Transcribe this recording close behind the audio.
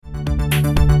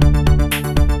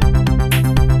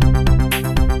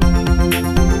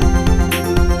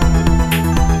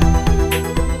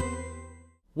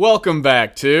Welcome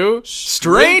back to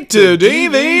Straight to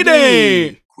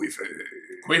DVD. Queefing.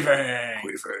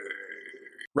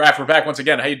 Raph, we're back once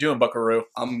again. How you doing, Buckaroo?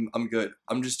 I'm good.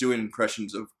 I'm just doing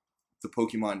impressions of the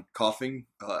Pokemon coughing,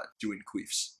 doing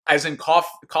queefs. As in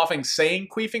coughing saying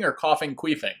queefing or coughing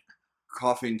queefing?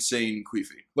 Coughing, saying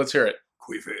queefing. Let's hear it.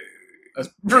 Queefing. That's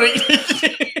pretty...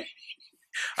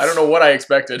 I don't know what I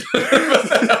expected.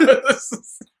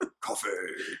 Coughing.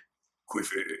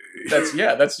 Queefing.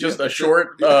 That's just a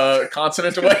short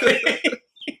consonant away. It's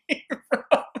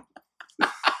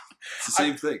the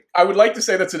same thing. I would like to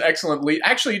say that's an excellent lead.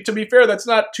 Actually, to be fair, that's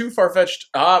not too far-fetched,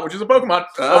 which is a Pokemon,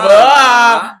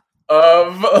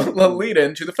 of a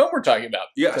lead-in to the film we're talking about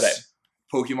today.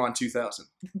 Pokemon 2000.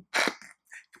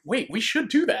 Wait, we should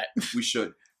do that. We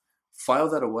should. File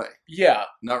that away. Yeah.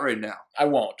 Not right now. I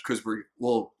won't. Because we're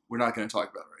not going to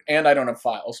talk about it right now. And I don't have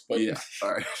files, but... Yeah,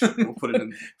 all right. We'll put it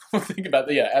in. We'll think about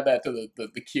that. Yeah, add that to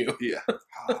the queue. Yeah.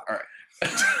 All right.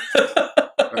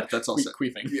 All right, that's all set.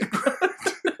 Queefing. Yeah.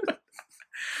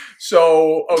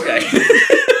 So, okay.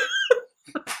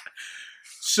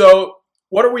 So,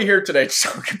 what are we here today to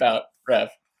talk about, Rev?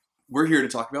 We're here to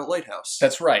talk about Lighthouse.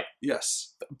 That's right.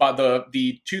 Yes. By the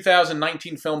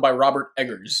 2019 film by Robert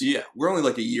Eggers. Yeah, we're only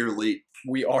like a year late.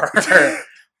 We are.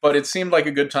 But it seemed like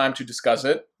a good time to discuss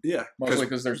it. Yeah. Mostly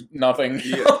because there's nothing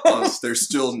else. There's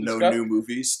still no new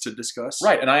movies to discuss.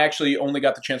 Right, and I actually only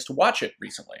got the chance to watch it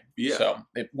recently. Yeah. So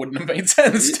it wouldn't have made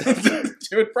sense to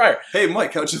do it prior. Hey,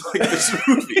 Mike, how'd you like this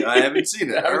movie? I haven't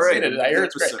seen it. I haven't seen it. I hear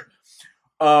it's great.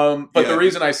 But the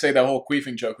reason I say that whole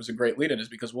queefing joke was a great lead-in is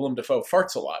because Willem Dafoe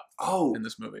farts a lot in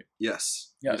this movie.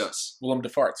 Yes, he does. Willem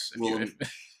Dafarts. If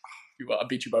you will. I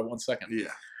beat you by 1 second.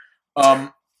 Yeah.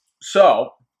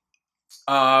 So,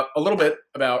 a little bit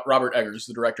about Robert Eggers,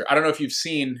 the director. I don't know if you've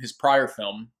seen his prior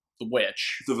film, The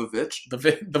Witch. The Vavitch? The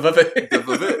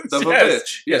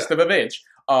Vavitch. Yes, The Vavitch,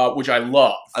 which I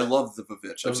love. I love The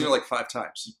Vavitch. I've seen it like 5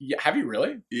 times. Yeah, have you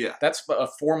really? Yeah. That's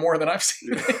 4 more than I've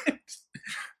seen it.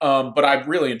 But I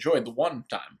really enjoyed the one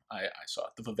time I saw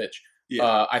it, The Vavitch.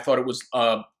 Yeah. I thought it was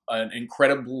an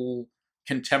incredible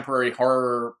contemporary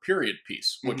horror period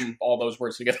piece, which all those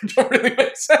words together don't really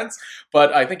make sense.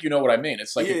 But I think you know what I mean.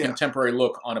 It's like a contemporary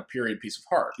look on a period piece of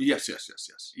horror. Yes.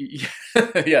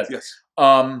 Yes.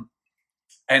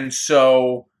 And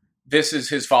so this is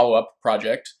his follow-up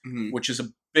project, which is a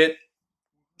bit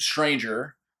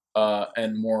stranger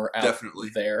and more out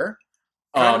there.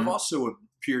 Kind of also a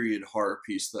period horror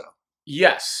piece, though.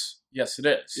 Yes, it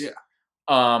is. Yeah.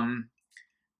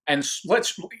 And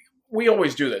we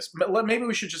always do this. Maybe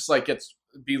we should just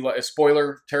be like a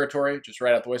spoiler territory, just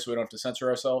right out the way, so we don't have to censor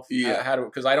ourselves. Yeah.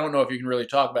 Because I don't know if you can really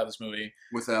talk about this movie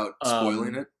without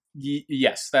spoiling it.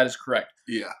 Yes, that is correct.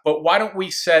 Yeah. But why don't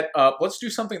we set up? Let's do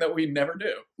something that we never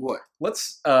do. What?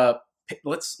 Let's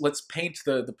paint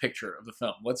the picture of the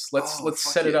film. Let's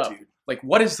set it up. Dude. Like,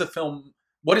 what is the film?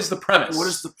 What is the premise? What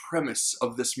is the premise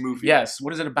of this movie? Yes.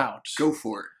 What is it about? Go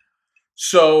for it.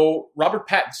 So Robert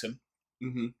Pattinson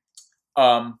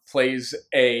plays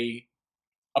a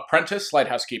apprentice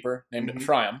lighthouse keeper named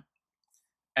Ephraim,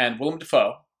 and Willem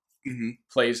Dafoe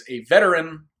plays a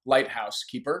veteran lighthouse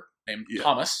keeper named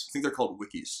Thomas. I think they're called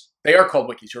wikis. They are called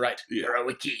wikis. You're right. Yeah. You're a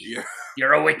wiki. Yeah.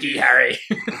 You're a wiki, Harry.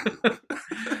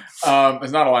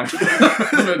 There's not a line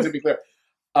to be clear.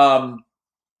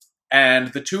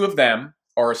 And the two of them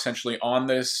are essentially on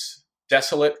this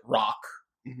desolate rock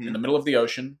in the middle of the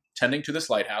ocean, tending to this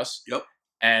lighthouse. Yep.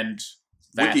 And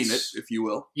wicking it, if you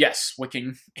will. Yes,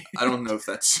 wicking. I don't know if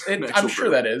that's I'm sure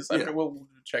that is. Yeah. We'll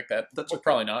check that.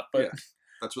 Probably not, but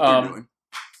that's what they're doing.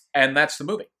 And that's the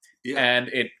movie. Yeah. And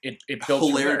it builds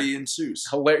hilarity ensues.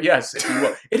 Yes, if you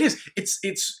will. It is.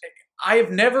 It's. I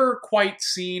have never quite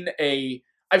seen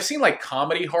I've seen like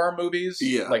comedy horror movies,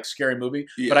 like Scary Movie,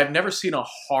 but I've never seen a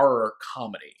horror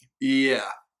comedy.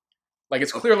 Yeah. Like,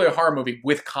 it's clearly a horror movie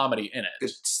with comedy in it.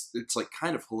 It's like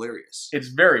kind of hilarious. It's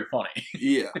very funny.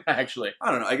 Yeah. Actually.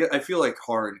 I don't know. I feel like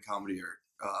horror and comedy are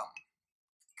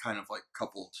kind of like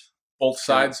coupled. Both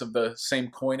sides of the same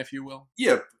coin, if you will.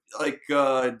 Yeah. Like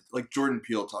Jordan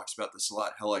Peele talks about this a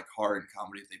lot, how like horror and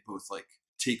comedy, they both like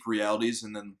take realities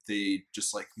and then they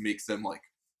just like make them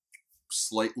like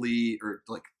slightly or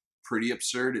like pretty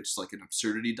absurd. It's like an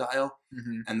absurdity dial.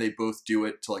 And they both do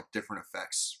it to like different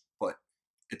effects, but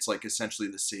it's like essentially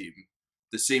the same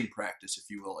practice, if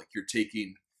you will. Like, you're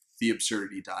taking the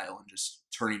absurdity dial and just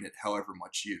turning it however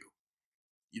much you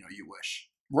wish.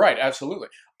 Right, absolutely.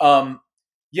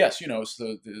 Yes, it's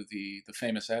the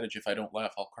famous adage: if I don't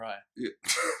laugh, I'll cry. Yeah.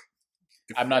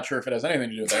 I'm not sure if it has anything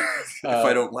to do with that. If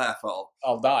I don't laugh, I'll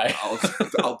die.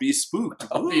 I'll be spooked.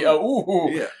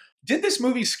 Yeah. Did this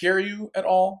movie scare you at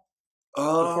all?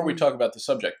 Before we talk about the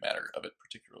subject matter of it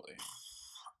particularly.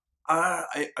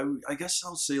 I guess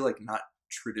I'll say like not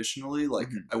traditionally. Like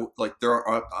Mhm. like there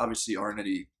are obviously aren't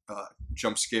any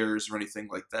jump scares or anything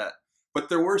like that, but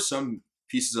there were some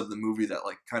pieces of the movie that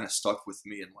like kind of stuck with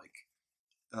me and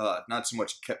like not so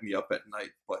much kept me up at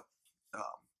night, but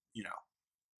you know,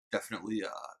 definitely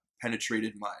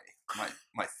penetrated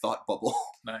my thought bubble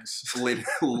Nice.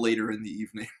 later in the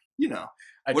evening. You know,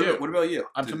 I do. What about you?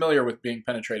 I'm familiar with being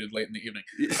penetrated late in the evening.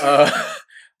 Yeah.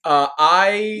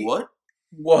 I What?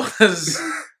 was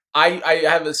I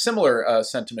have a similar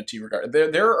sentiment to you regard.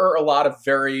 There are a lot of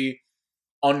very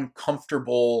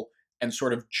uncomfortable and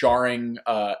sort of jarring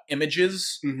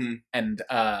images Mm-hmm. and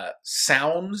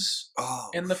sounds Oh,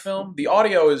 in the film. The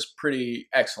audio is pretty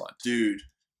excellent. dude,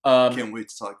 Um, can't wait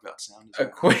to talk about sound.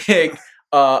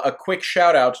 a quick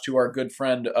shout out to our good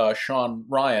friend Sean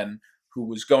Ryan, who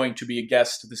was going to be a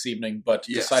guest this evening, but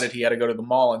Yes. decided he had to go to the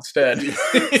mall instead.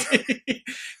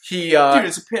 He Dude,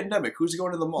 it's a pandemic. Who's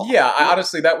going to the mall? yeah,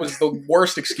 honestly, that was the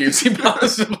worst excuse he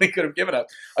possibly could have given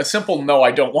us. A simple no,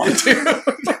 I don't want to.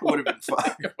 That would have been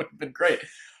fine. It would have been great.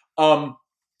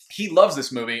 He loves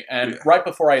this movie, and Yeah. right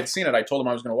before I had seen it, I told him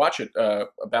I was going to watch it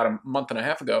about a month and a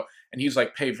half ago, and he's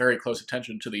like, pay very close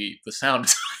attention to the sound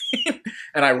design.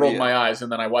 And I rolled Yeah. my eyes, and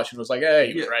then I watched it and was like,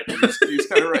 hey, he was right. He was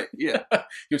kind of right. Yeah,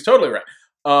 He was totally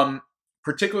right.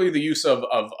 Particularly the use of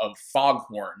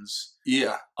foghorns.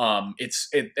 yeah.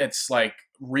 It's like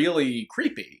really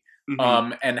creepy.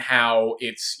 Mhm. And how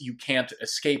you can't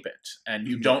escape it, and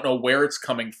you Mhm. don't know where it's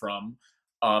coming from.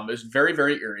 It's very,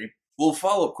 very eerie. Well,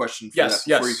 follow up question for Yes, that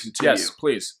before you yes, continue. yes,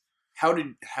 please. How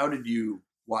did you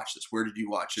watch this? Where did you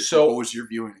watch it? So, what was your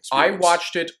viewing I experience?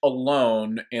 watched it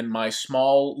alone in my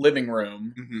small living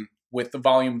room Mm-hmm. with the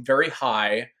volume very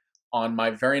high on my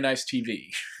very nice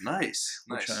TV. Nice,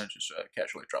 Which nice. I just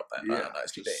casually dropped that Yeah,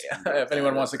 nice TV. just drop If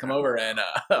anyone that wants to in come there. over and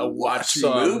watch Watch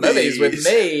some movies with movies.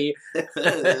 me,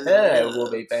 it will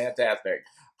be fantastic.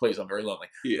 Please, I'm very lonely.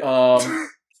 Yeah.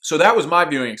 So that was my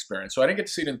viewing experience. So I didn't get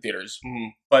to see it in theaters, Mhm.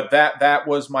 but that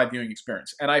was my viewing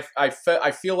experience. And I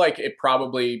feel like it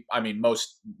probably, I mean,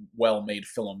 most well-made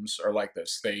films are like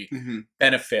this. They Mhm.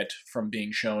 benefit from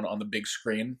being shown on the big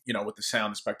screen, with the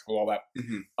sound, the spectacle, all that.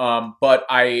 Mhm. But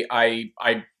I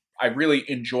really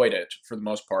enjoyed it for the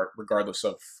most part, regardless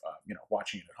of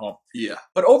watching it at home. Yeah.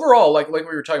 But overall, like we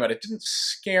were talking about, it didn't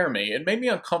scare me. It made me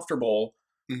uncomfortable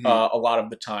Mhm. a lot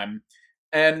of the time,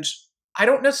 and I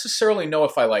don't necessarily know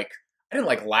if I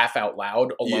didn't laugh out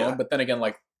loud alone. Yeah. But then again,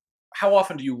 how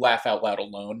often do you laugh out loud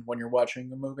alone when you're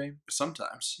watching a movie?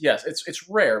 Sometimes. Yes, it's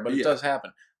rare, but it Yeah. does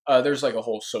happen. There's a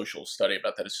whole social study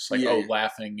about that. It's just Yeah, yeah.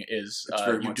 laughing is It's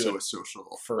very you much do so it a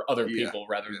social. for other Yeah, people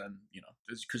rather yeah. than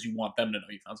just because you want them to know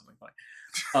you found something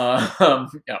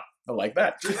funny. Yeah, I like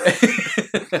that.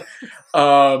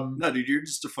 No, dude, you're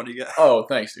just a funny guy. Oh,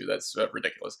 thanks, dude. That's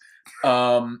ridiculous.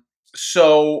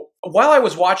 So while I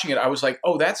was watching it, I was like,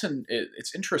 "Oh,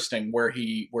 it's interesting where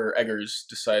Eggers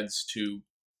decides to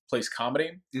place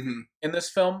comedy Mm-hmm. in this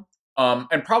film."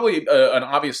 And probably an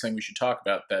obvious thing we should talk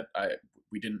about that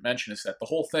we didn't mention is that the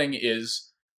whole thing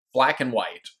is black and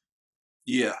white,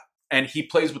 Yeah. and he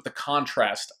plays with the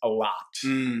contrast a lot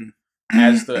Mm.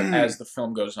 as the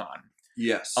film goes on.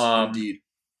 Yes, Um, indeed.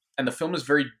 And the film is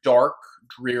very dark,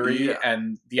 dreary, Yeah.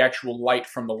 and the actual light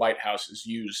from the lighthouse is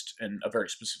used in a very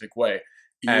specific way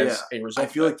as a I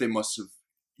result. feel of like they must have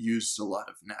used a lot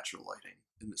of natural lighting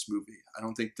in this movie. I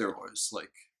don't think there was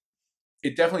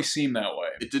it definitely seemed that way.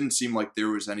 it didn't seem like there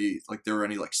was any there were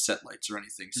any set lights or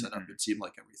anything set up. Mhm. It seemed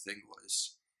like everything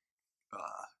was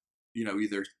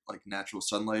either natural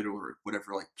sunlight or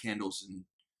whatever candles and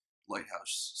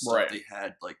lighthouse stuff Right. they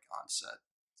had on set.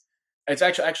 It's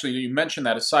actually you mentioned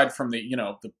that aside from the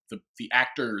the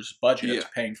actors' budget Yeah.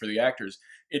 paying for the actors,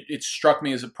 it struck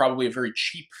me as probably a very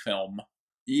cheap film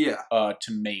Yeah,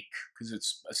 to make because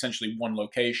it's essentially one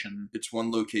location. it's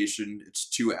one location. It's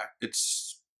two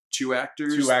actors. Two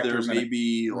actors There and may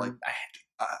be a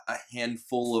a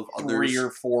handful of others. 3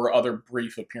 or 4 other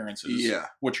brief appearances, Yeah,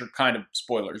 which are kind of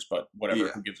spoilers, but whatever.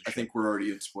 Yeah, Who gives a I shit? think we're already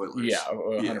in spoilers. Yeah,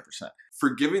 100%. For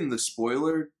giving the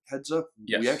spoiler heads up,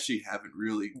 Yes. we actually haven't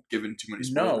really given too many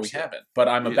spoilers. No, we yet. haven't, but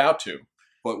I'm Yeah. about to.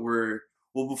 But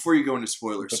before you go into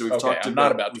spoilers, so we've Okay, talked I'm about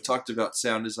not about we to. talked about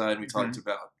sound design, we Mhm. talked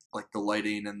about the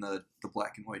lighting and the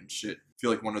black and white and shit. I feel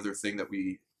like one other thing that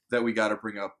we got to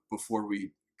bring up before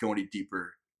we go any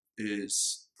deeper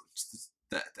is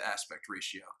the aspect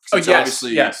ratio. 'Cause Oh, it's yes,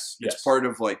 obviously yes. it's part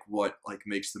of what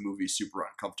makes the movie super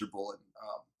uncomfortable and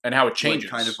And how it changes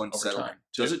kind of over unsettling. time.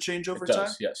 Does too. it change over It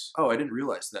does, time? yes. Oh, I didn't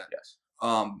realize that. Yes.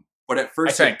 But at I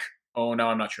first, think. Oh, no,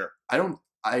 I'm not sure. I don't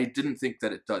I didn't think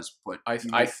that it does, but I you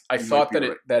thought might be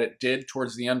that right. it did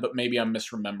towards the end, but maybe I'm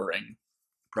misremembering.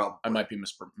 Probably. I might be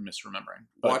misremembering.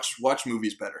 But Watch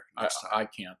movies better next time. I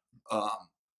can't.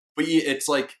 But yeah,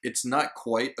 it's not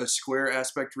quite a square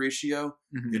aspect ratio.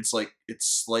 Mhm. It's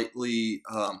slightly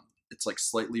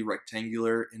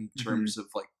rectangular in terms of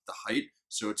like the height,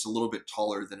 so it's a little bit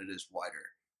taller than it is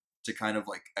wider, to kind of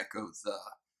like echo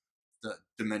the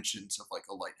dimensions of like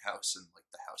a lighthouse and like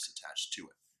the house attached to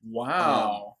it.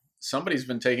 Wow. Somebody's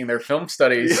been taking their film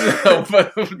studies Yeah.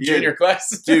 junior class.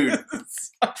 Dude.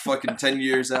 Fucking 10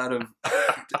 years out of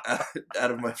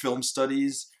my film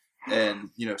studies,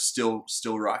 and still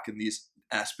rocking these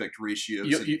aspect ratios.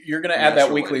 You're going to add that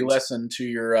natural weekly lightings. lesson to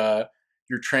your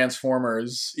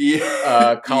Transformers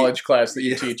Yeah. college class that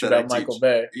you teach that I about Michael teach.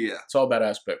 Bay. Yeah. It's all about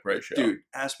aspect ratio. Dude,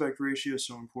 aspect ratio is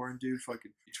so important, dude.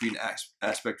 Fucking between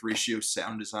aspect ratio,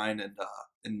 sound design, and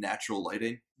natural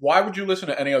lighting. Why would you listen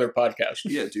to any other podcast?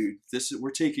 Yeah, dude.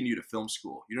 We're taking you to film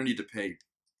school. You don't need to pay,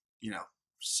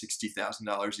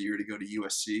 $60,000 a year to go to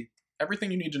USC.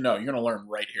 Everything you need to know, you're going to learn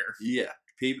right here. Yeah,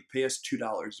 pay us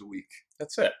 $2 a week,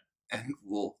 That's it. and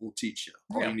we'll teach you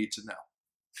all you need to know.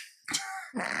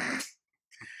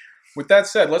 With that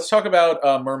said, let's talk about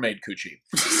mermaid coochie.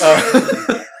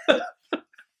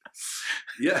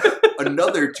 Yeah,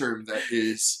 another term that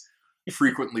is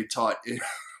frequently taught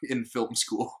in film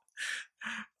school.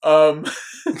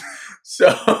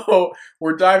 So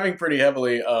we're diving pretty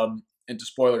heavily into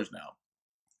spoilers now.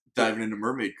 Diving into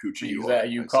mermaid coochie.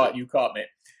 You caught me.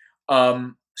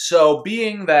 So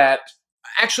being that,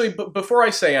 actually, before I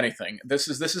say anything, this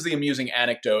is the amusing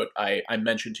anecdote I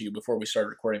mentioned to you before we started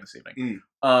recording this evening.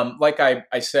 Like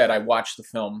I said, I watched the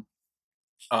film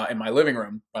in my living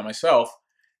room by myself,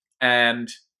 and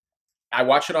I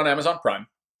watched it on Amazon Prime.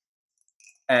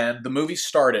 And the movie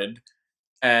started,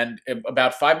 and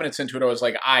about 5 minutes into it, I was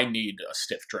like, I need a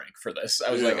stiff drink for this.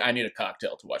 I was like, I need a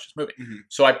cocktail to watch this movie. Mm-hmm.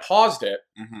 So I paused it.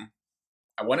 Mm-hmm.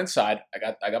 I went inside.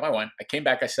 I got my wine. I came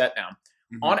back. I sat down.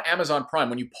 Mm-hmm. On Amazon Prime,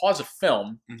 when you pause a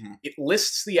film, Mm-hmm. it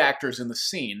lists the actors in the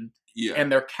scene Yeah. and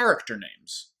their character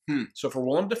names. So for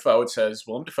Willem Dafoe, it says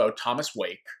Willem Dafoe, Thomas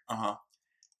Wake. Uh-huh.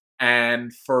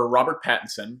 And for Robert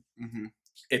Pattinson, Mm-hmm.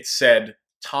 it said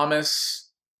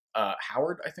Thomas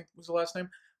Howard, I think was the last name.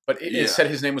 But it said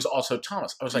his name was also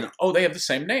Thomas. I was like, oh, they have the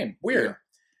same name. Weird. Yeah.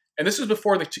 And this was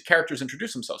before the two characters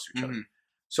introduced themselves to each Mm-hmm. other.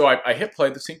 So I hit play.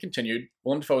 The scene continued.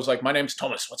 Willem Dafoe was like, my name's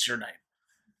Thomas. What's your name?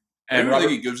 And I don't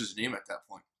think he gives his name at that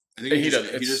point. I think he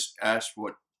just asked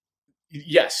what.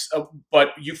 Yes, but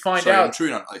you find Sorry, out. I'm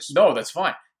chewing on ice. No, that's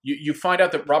fine. You find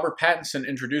out that Robert Pattinson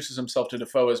introduces himself to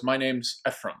Dafoe as my name's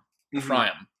Ephraim.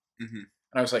 Ephraim. Mm-hmm. And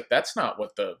I was like, that's not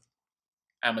what the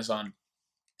Amazon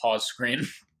pause screen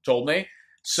told me.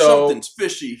 So something's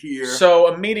fishy here.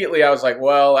 So immediately I was like,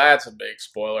 well, that's a big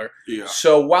spoiler. Yeah.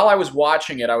 So while I was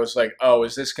watching it, I was like, oh,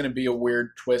 is this going to be a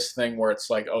weird twist thing where it's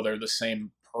like, oh, they're the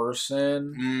same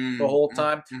person the whole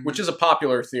time? Mm-hmm. Which is a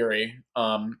popular theory.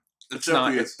 It's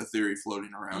definitely a theory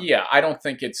floating around. Yeah, I don't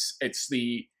think it's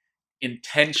the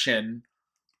intention,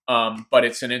 but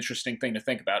it's an interesting thing to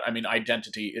think about. I mean,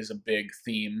 identity is a big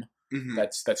theme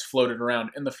that's floated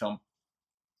around in the film.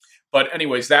 But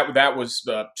anyways, that was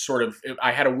sort of,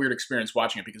 I had a weird experience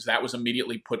watching it because that was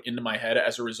immediately put into my head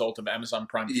as a result of Amazon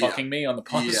Prime fucking me on the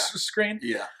pause screen.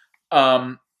 Yeah.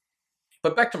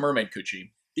 But back to Mermaid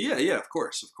Coochie. Yeah, of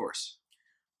course.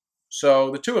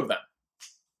 So the two of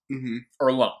them are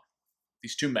alone.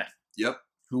 These two men. Yep.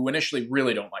 Who initially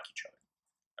really don't like each other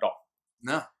at all.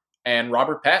 No. And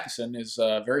Robert Pattinson is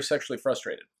very sexually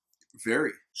frustrated.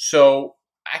 Very. So,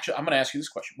 actually, I'm going to ask you this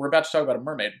question. We're about to talk about a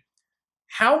mermaid.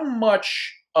 How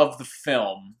much of the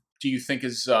film do you think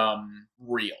is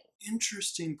real?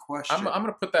 Interesting question. I'm going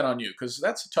to put that on you because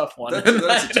that's a tough one.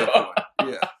 That's a tough one.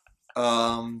 Yeah.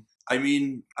 I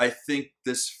mean, I think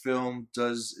this film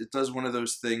does one of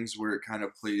those things where it kind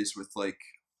of plays with like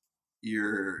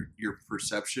your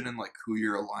perception and like who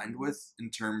you're aligned with in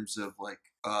terms of like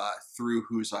through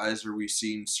whose eyes are we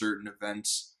seeing certain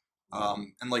events,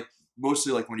 and like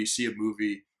mostly like when you see a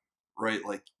movie, right,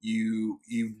 like you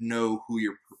know who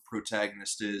your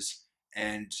protagonist is,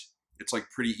 and it's like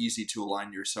pretty easy to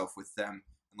align yourself with them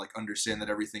and like understand that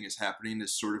everything is happening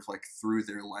is sort of like through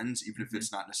their lens, even if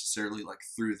it's not necessarily like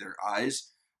through their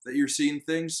eyes that you're seeing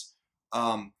things.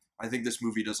 I think this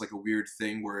movie does like a weird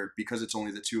thing where because it's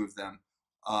only the two of them,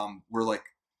 we're like,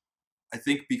 I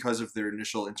think because of their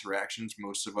initial interactions,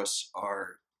 most of us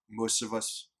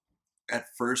at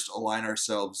first align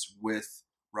ourselves with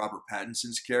Robert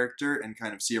Pattinson's character and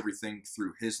kind of see everything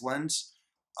through his lens.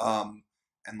 And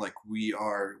like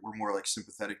we're more like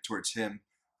sympathetic towards him.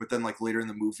 but then like later in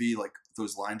the movie, like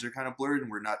those lines are kind of blurred,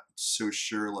 and we're not so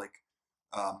sure like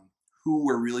who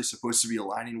we're really supposed to be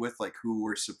aligning with, like who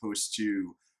we're supposed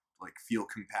to like feel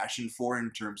compassion for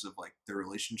in terms of like their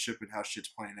relationship and how shit's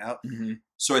playing out. Mm-hmm.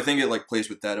 So I think it like plays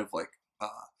with that of like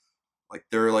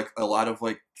there are like a lot of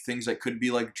like things that could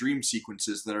be like dream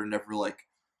sequences that are never like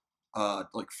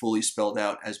fully spelled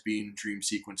out as being dream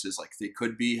sequences. Like they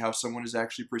could be how someone is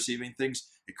actually perceiving things.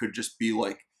 It could just be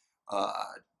like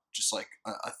just like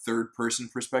a third person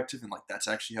perspective, and like that's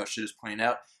actually how shit is playing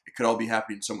out. It could all be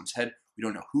happening in someone's head. We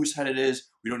don't know whose head it is.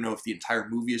 We don't know if the entire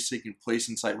movie is taking place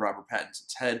inside Robert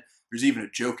Pattinson's head. There's even a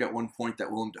joke at one point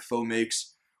that Willem Dafoe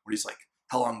makes where he's like,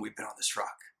 "How long have we been on this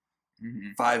rock?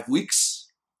 5 weeks?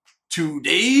 2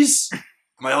 days?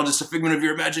 Am I all just a figment of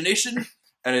your imagination?"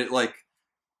 And it like,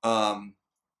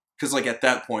 because like at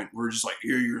that point we're just like,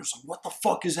 you're just like, what the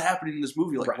fuck is happening in this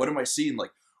movie? Like, what am I seeing?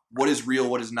 Like, what is real?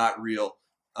 What is not real?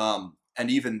 And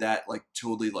even that like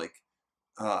totally like,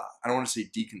 I don't want to say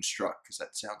deconstruct because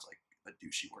that sounds like a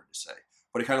douchey word to say,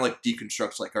 but it kind of like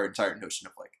deconstructs like our entire notion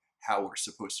of like how we're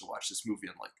supposed to watch this movie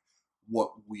and like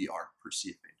what we are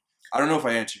perceiving. I don't know if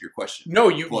I answered your question. No,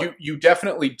 you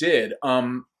definitely did.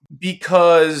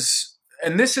 Because,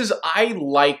 and this is, I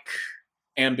like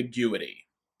ambiguity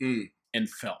in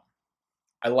film.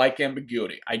 I like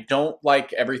ambiguity. I don't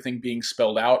like everything being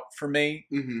spelled out for me.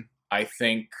 Mm-hmm. I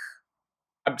think,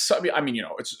 I mean, you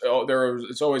know,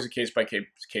 it's always a case by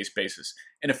case basis.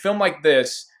 In a film like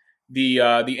this, the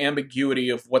ambiguity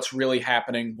of what's really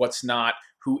happening, what's not,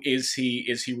 who is he?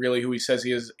 Is he really who he says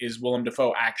he is? Is Willem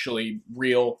Dafoe actually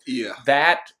real? Yeah.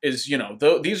 That is, you know,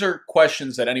 these are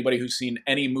questions that anybody who's seen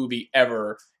any movie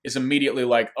ever is immediately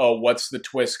like, oh, what's the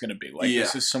twist going to be? Like,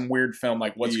 this is some weird film.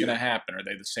 Like, what's going to happen? Are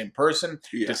they the same person?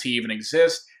 Yeah. Does he even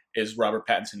exist? Is Robert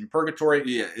Pattinson in purgatory?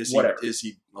 Yeah. Is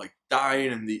he like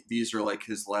dying and these are like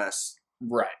his last,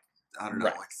 right? I don't know,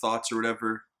 like thoughts or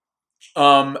whatever.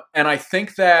 And I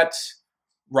think that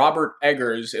Robert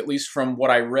Eggers, at least from what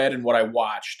I read and what I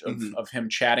watched of him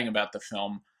chatting about the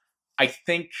film, I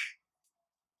think,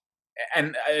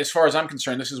 and as far as I'm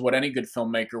concerned, this is what any good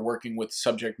filmmaker working with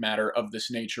subject matter of this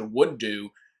nature would do.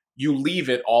 You leave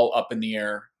it all up in the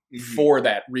air for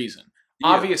that reason. Yeah.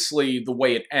 Obviously, the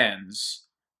way it ends,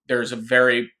 there's a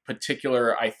very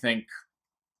particular, I think,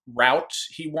 route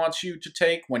he wants you to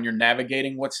take when you're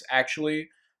navigating what's actually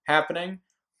happening.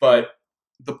 But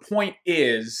the point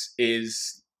is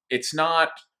it's not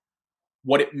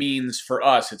what it means for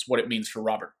us, it's what it means for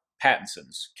Robert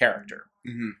Pattinson's character.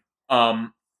 Mm-hmm.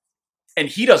 And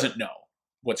he doesn't know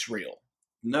what's real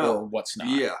or what's not.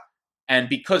 Yeah. And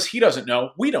because he doesn't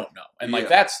know, we don't know. And like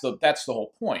that's the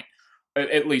whole point.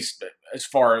 At least as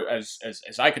far as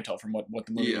I could tell from what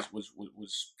the movie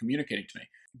was communicating to me.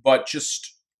 But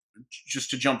just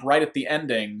to jump right at the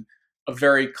ending, a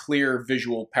very clear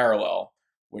visual parallel,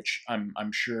 which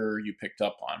I'm sure you picked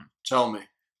up on. Tell me.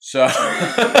 So,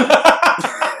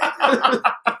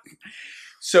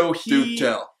 Do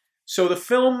tell. So the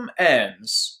film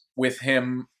ends with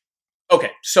him.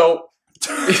 Okay, so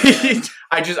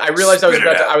I realized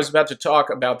I was about to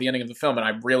talk about the ending of the film, and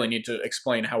I really need to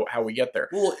explain how we get there.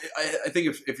 Well, I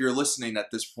think if you're listening at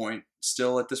this point,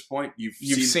 you've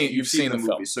seen the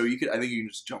movie, so I think you can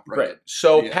just jump right in.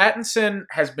 So Pattinson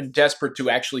has been desperate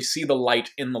to actually see the light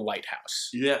in the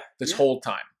lighthouse. This whole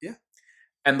time. Yeah.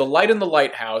 And the light in the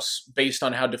lighthouse, based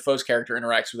on how Dafoe's character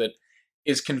interacts with it,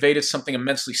 is conveyed as something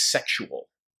immensely sexual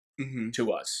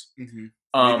to us. Mm-hmm.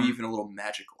 Maybe even a little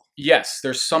magical. Yes,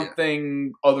 there's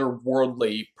something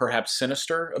otherworldly, perhaps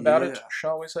sinister about it,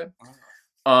 shall we say.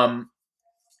 And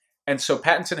so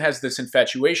Pattinson has this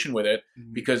infatuation with it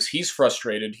because he's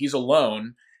frustrated, he's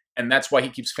alone, and that's why he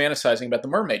keeps fantasizing about the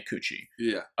mermaid coochie.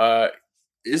 Yeah.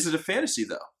 Is it a fantasy,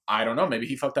 though? I don't know. Maybe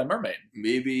he fucked that mermaid.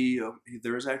 Maybe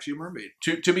there is actually a mermaid.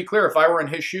 To be clear, if I were in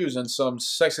his shoes and some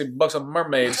sexy buxom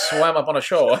mermaid swam up on a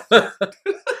shore,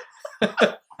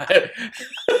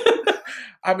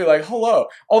 I'd be like, hello.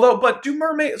 But do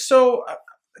mermaids... So,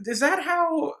 is that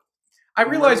how... I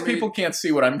realize people can't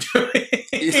see what I'm doing.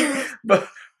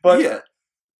 but yeah.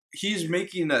 He's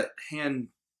making a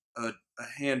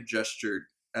hand gesture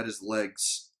at his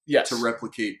legs to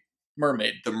replicate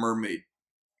the mermaid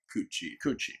coochie.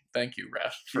 Thank you,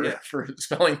 Raf, for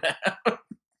spelling that out.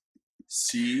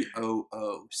 COOCHIE.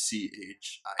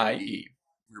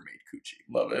 Mermaid coochie.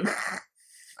 Love it.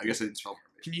 I guess I didn't spell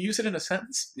mermaid. Can you use it in a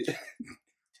sentence? Yeah.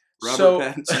 Robert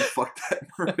Pattinson fucked that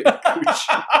mermaid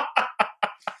coochie.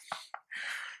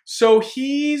 So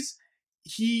he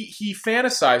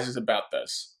fantasizes about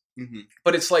this,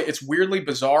 but it's weirdly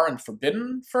bizarre and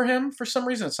forbidden for him for some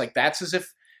reason. It's like that's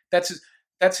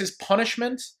his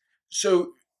punishment.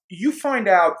 So you find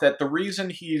out that the reason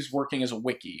he's working as a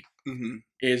wiki Mm-hmm.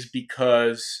 is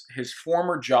because his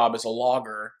former job as a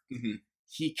logger, Mm-hmm.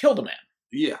 he killed a man.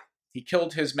 Yeah. He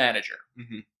killed his manager.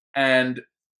 Mm-hmm. And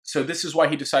so this is why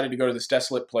he decided to go to this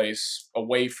desolate place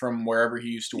away from wherever he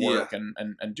used to work and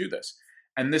do this.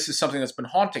 And this is something that's been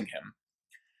haunting him.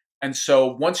 And so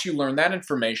once you learn that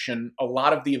information, a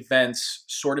lot of the events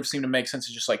sort of seem to make sense.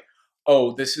 It's just like,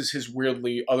 oh, this is his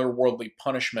weirdly otherworldly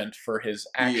punishment for his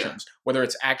actions, whether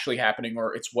it's actually happening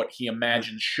or it's what he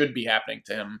imagines should be happening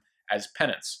to him as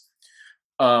penance.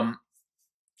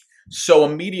 So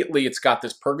immediately it's got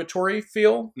this purgatory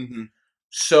feel. Mm-hmm.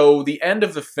 So the end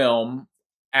of the film,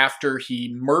 after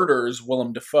he murders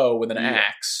Willem Dafoe with an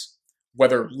axe,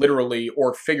 whether literally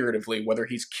or figuratively, whether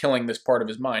he's killing this part of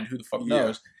his mind, who the fuck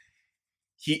knows,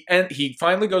 he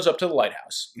finally goes up to the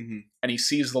lighthouse and he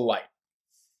sees the light.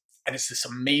 And it's this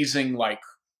amazing, like,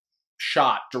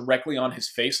 shot directly on his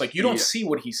face. Like, you don't see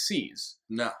what he sees.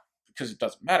 No. Because it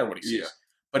doesn't matter what he sees. Yeah.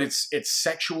 But it's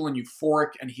sexual and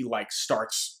euphoric, and he, like,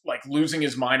 starts, like, losing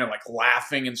his mind and, like,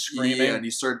 laughing and screaming. Yeah,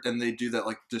 and they do that,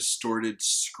 like, distorted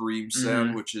scream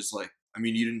sound, which is, like, I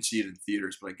mean, you didn't see it in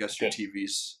theaters, but I guess your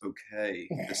TV's okay,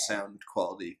 the sound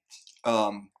quality.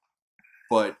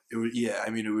 But, it was, I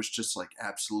mean, it was just, like,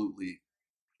 absolutely,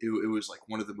 it was, like,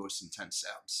 one of the most intense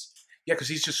sounds. Yeah, because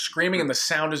he's just screaming and the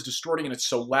sound is distorting and it's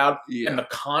so loud and the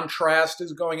contrast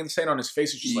is going insane on his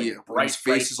face. It's just like bright. His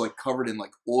face is like covered in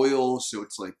like oil, so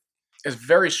it's like it's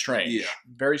very strange. Yeah,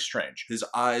 very strange. His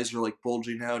eyes are like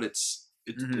bulging out. It's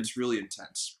really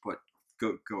intense. But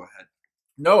go ahead.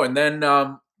 No, and then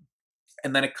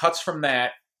it cuts from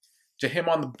that to him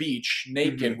on the beach,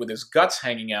 naked with his guts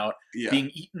hanging out, being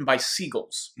eaten by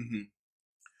seagulls,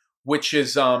 which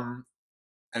is and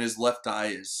his left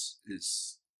eye is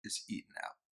eaten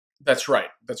out. That's right.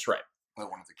 By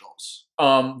one of the gulls.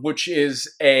 Which is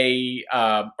a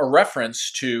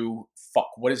reference to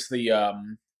what is the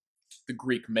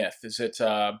Greek myth? Is it?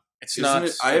 It's not.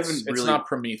 It's not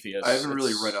Prometheus. I haven't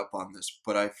really read up on this,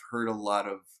 but I've heard a lot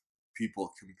of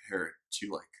people compare it to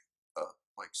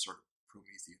like sort of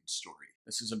Promethean story.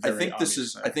 This is a very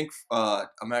obvious thing. I think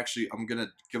I'm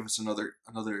gonna give us another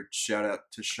shout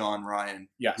out to Sean Ryan,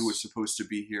 who was supposed to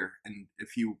be here, and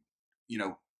if he,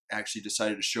 actually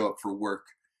decided to show up for work,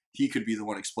 he could be the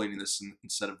one explaining this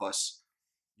instead of us,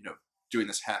 doing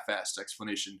this half-assed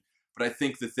explanation. But I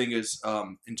think the thing is,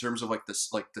 in terms of like this,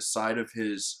 like the side of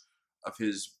his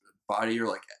body or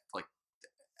like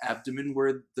abdomen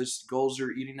where the skulls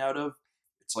are eating out of,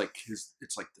 it's like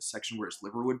the section where his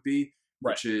liver would be,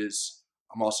 which is,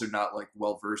 I'm also not like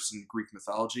well versed in Greek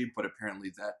mythology, but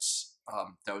apparently that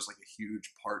was like a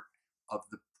huge part of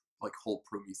the like whole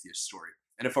Prometheus story.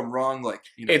 And if I'm wrong, like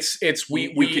you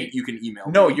can email.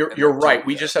 No, you're right.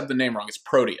 We just have the name wrong. It's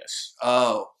Proteus.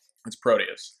 Oh, it's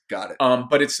Proteus. Got it.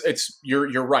 But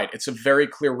you're right. It's a very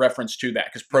clear reference to that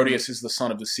because Proteus is the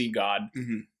son of the sea god.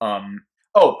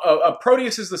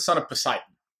 Proteus is the son of Poseidon.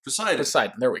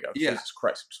 Poseidon. There we go. Yeah. Jesus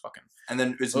Christ, it's fucking. And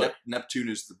then Neptune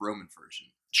is the Roman version.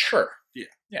 Sure. Yeah.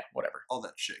 Yeah. Whatever. All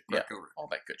that shit. All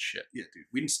that good shit. Yeah, dude.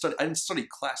 I didn't study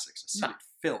classics. I studied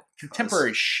film.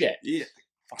 Contemporary shit. Yeah.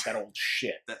 Fuck that old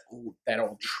shit. That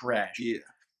old trash. Yeah.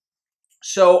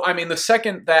 So I mean, the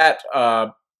second that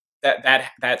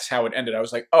that's how it ended, I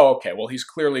was like, oh, okay. Well, he's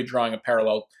clearly drawing a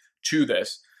parallel to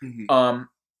this.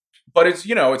 But it's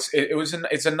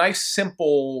it's a nice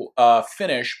simple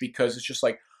finish because it's just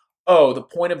like, oh, the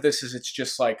point of this is it's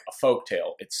just like a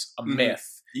folktale. It's a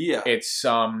myth. Yeah. It's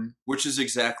which is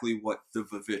exactly what the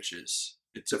Vavitch is.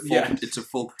 It's a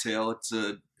folk tale. It's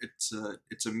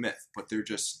a myth, but they're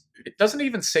just. It doesn't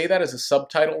even say that as a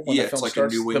subtitle when the film like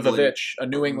starts. The Vavitch, a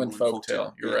New England folk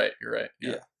tale. You're right.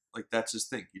 Yeah. Like that's his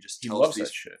thing. He just tells these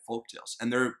that shit. folk tales,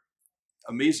 and they're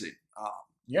amazing.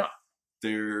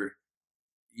 They're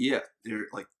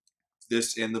like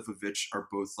this and the Vavitch are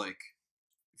both like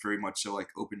very much so like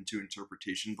open to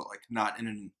interpretation, but like not in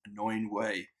an annoying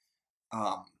way.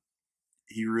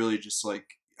 He really just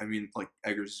like. I mean, like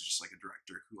Eggers is just like a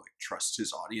director who like trusts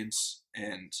his audience,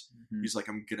 and he's like,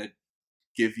 I'm gonna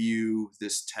give you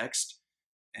this text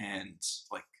and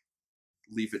like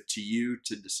leave it to you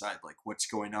to decide like what's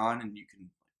going on, and you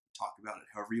can talk about it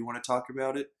however you want to talk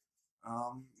about it.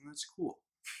 That's cool.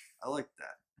 I like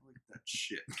that. I like that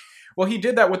shit. Well, he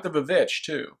did that with the Vavitch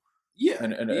too. Yeah,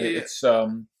 and it's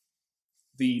the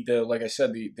like I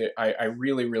said, I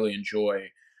really really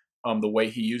enjoy the way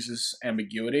he uses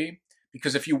ambiguity.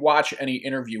 Because if you watch any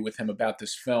interview with him about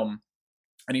this film,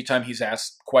 anytime he's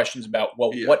asked questions about,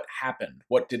 what happened?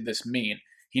 What did this mean?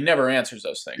 He never answers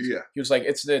those things. Yeah. He was like,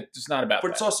 it's not about that.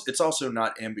 But it's also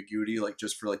not ambiguity, like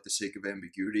just for like the sake of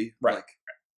ambiguity. Right.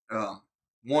 Like,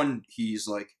 one, he's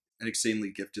like an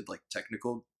insanely gifted like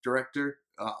technical director.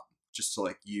 Just to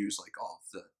like use like all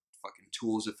of the fucking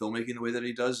tools of filmmaking the way that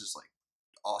he does is like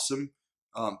awesome.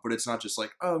 But it's not just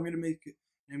like, oh, I'm gonna make an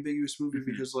ambiguous movie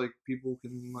because like people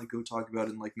can like go talk about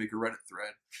it and like make a Reddit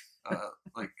thread.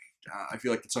 I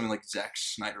feel like it's something like Zack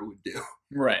Snyder would do.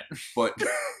 Right. But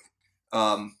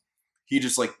he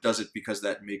just like does it because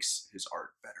that makes his art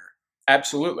better.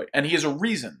 Absolutely. And he has a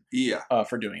reason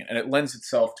for doing it. And it lends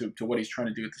itself to what he's trying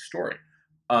to do with the story.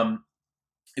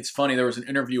 It's funny, there was an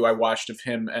interview I watched of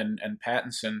him and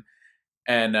Pattinson,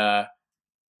 and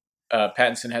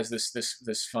Pattinson has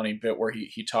this funny bit where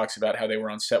he talks about how they were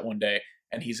on set one day,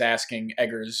 and he's asking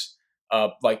Eggers,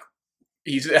 I think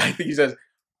he says,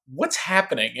 "What's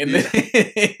happening in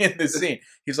this scene?"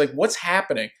 He's like, "What's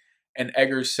happening?" And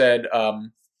Eggers said,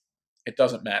 "It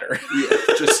doesn't matter.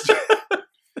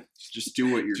 Just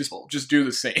do what you're told. Just do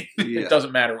the scene. It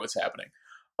doesn't matter what's happening."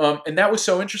 And that was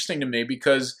so interesting to me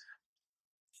because,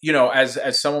 you know,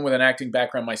 as someone with an acting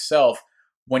background myself,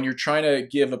 when you're trying to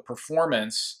give a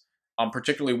performance,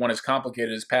 particularly one as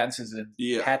complicated as Pattinson's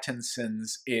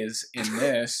is in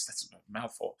this, that's a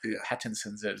mouthful. Yeah.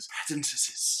 Pattinson's is.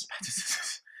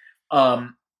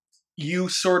 You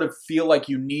sort of feel like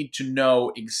you need to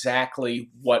know exactly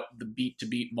what the beat to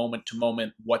beat, moment to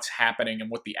moment, what's happening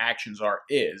and what the actions are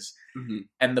is. Mm-hmm.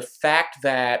 And the fact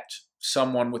that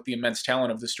someone with the immense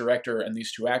talent of this director and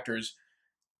these two actors,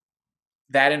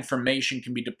 that information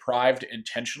can be deprived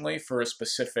intentionally for a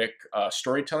specific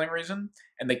storytelling reason,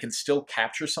 and they can still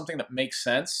capture something that makes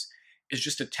sense, is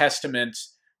just a testament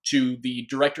to the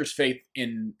director's faith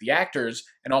in the actors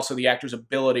and also the actors'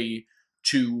 ability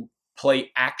to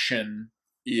play action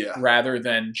rather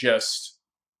than just,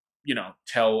 you know,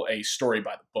 tell a story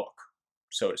by the book,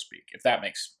 so to speak, if that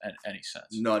makes any sense.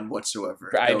 None whatsoever.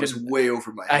 That was way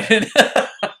over my head.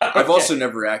 I've also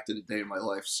never acted a day in my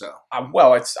life, so.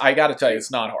 I got to tell you,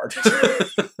 it's not hard.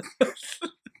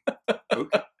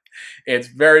 Okay. It's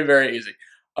very, very easy.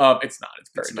 It's not.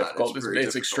 It's very difficult.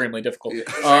 It's extremely difficult. Yeah.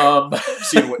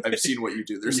 I've seen what you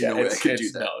do. There's no way I could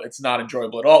do that. No, it's not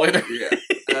enjoyable at all either.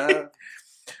 Yeah.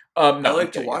 No, I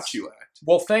like to watch you act.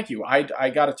 Well, thank you. I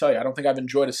got to tell you, I don't think I've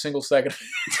enjoyed a single second.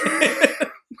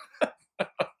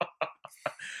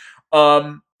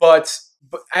 But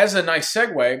as a nice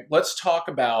segue, let's talk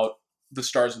about the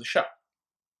stars of the show.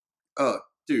 Oh,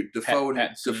 dude, Dafoe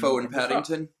and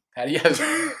Paddington. Yes,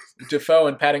 Dafoe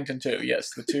and Paddington too.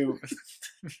 Yes, the two.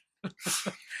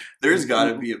 There's got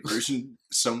to be a version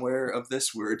somewhere of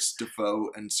this where it's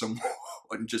Dafoe and someone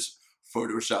just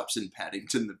photoshops in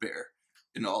Paddington the bear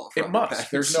in all of it. Must.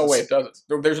 There's no way it doesn't.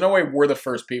 There's no way we're the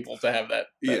first people to have that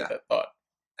thought.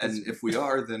 And if we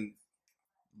are, then.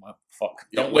 Well, fuck.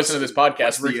 Don't listen to this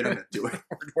podcast. What's the internet doing?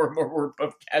 We're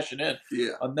cashing in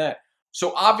on that.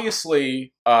 So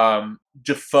obviously,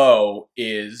 Dafoe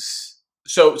is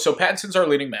so Pattinson's our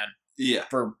leading man. Yeah.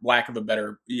 For lack of a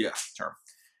better term.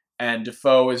 And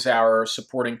Dafoe is our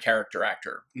supporting character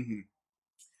actor.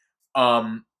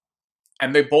 Mm-hmm.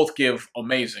 And they both give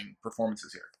amazing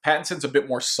performances here. Pattinson's a bit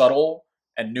more subtle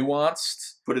and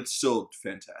nuanced, but it's still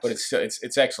fantastic. But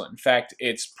it's excellent. In fact,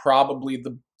 it's probably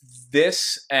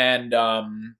this and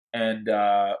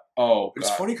it's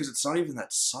funny because it's not even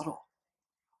that subtle.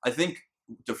 I think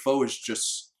Dafoe is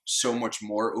just so much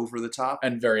more over the top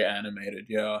and very animated.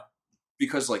 Yeah,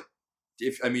 because like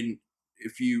if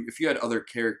you had other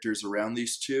characters around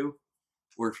these two,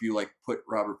 or if you like put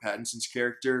Robert Pattinson's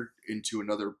character into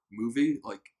another movie,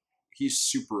 like he's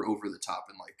super over the top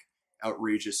and like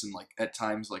outrageous and like at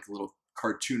times like a little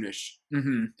cartoonish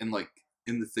and like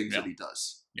in the things that he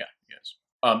does. Yeah, yes.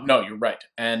 No, you're right.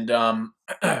 And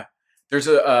there's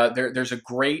a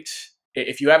great.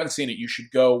 If you haven't seen it, you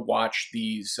should go watch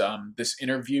this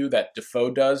interview that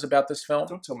Dafoe does about this film.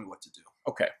 Don't tell me what to do.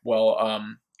 Okay. Well,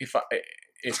 if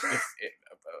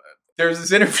there's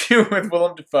this interview with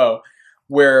Willem Dafoe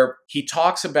where he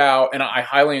talks about, and I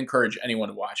highly encourage anyone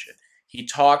to watch it. He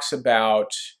talks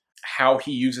about how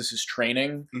he uses his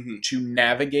training to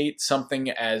navigate something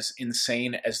as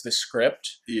insane as the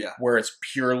script, where it's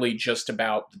purely just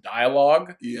about the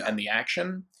dialogue and the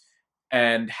action,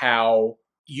 and how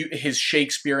his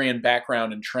Shakespearean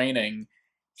background and training,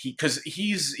 because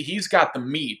he's got the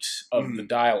meat of the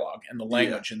dialogue and the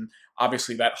language, and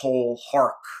obviously that whole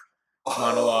hark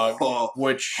monologue,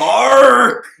 which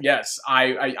hark, yes,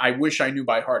 I wish I knew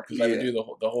by heart because I would do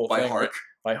the whole by thing heart. Right?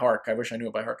 By heart. I wish I knew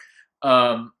it by heart.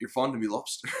 You're fond of me,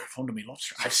 lobster. Fond of me,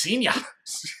 lobster. I've seen ya.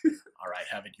 All right,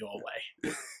 have it your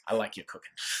way. I like your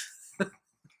cooking.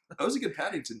 That was a good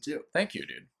Paddington too. Thank you,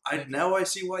 dude. Now I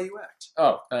see why you act.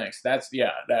 Oh, thanks. That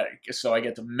so I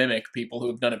get to mimic people who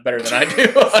have done it better than I do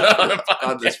on a podcast,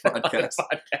 On this podcast.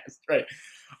 right?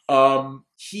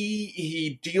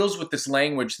 He deals with this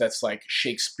language that's like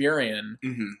Shakespearean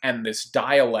and this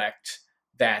dialect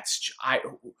that's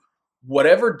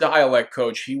whatever dialect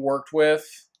coach he worked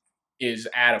with is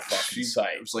at a fucking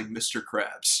sight. It was like Mr.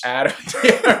 Krabs.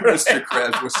 Mr.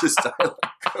 Krabs was his dialect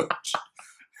coach.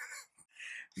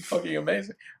 Fucking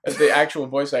amazing. As the actual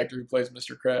voice actor who plays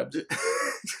Mr. Krabs.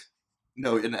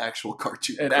 No, an actual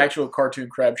cartoon. Actual cartoon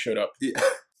crab showed up. Yeah.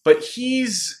 But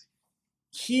he's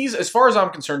as far as I'm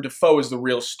concerned, Dafoe is the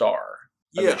real star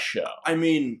of the show. I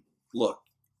mean, look,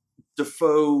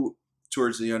 Dafoe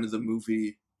towards the end of the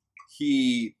movie,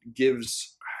 he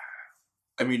gives,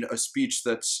 a speech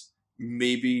that's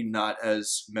maybe not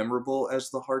as memorable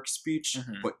as the Hark speech,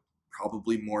 but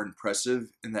probably more impressive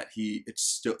in that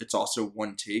it's also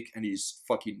one take and he's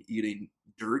fucking eating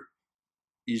dirt.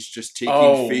 He's just taking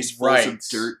facefuls of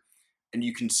dirt and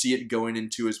you can see it going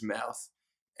into his mouth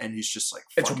and he's just like,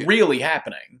 fuck it's really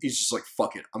happening. He's just like,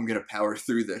 fuck it, I'm gonna power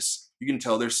through this. You can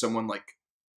tell there's someone like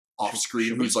off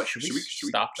screen who's like, should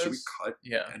we cut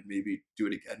and maybe do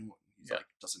it again when he's like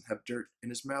doesn't have dirt in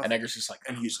his mouth? And Edgar's just like,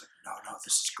 and he's like, no,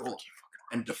 this is cool.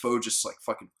 And Dafoe just like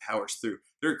fucking powers through.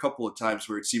 There are a couple of times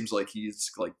where it seems like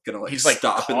he's like gonna like he's like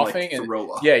stop coughing and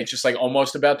throw up. Yeah, he's just like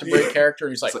almost about to break character.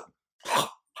 And he's like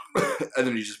and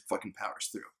then he just fucking powers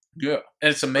through. Yeah,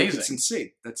 and it's amazing. It's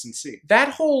insane. That's insane. That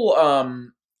whole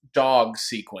dog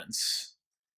sequence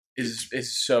is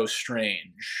so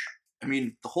strange. I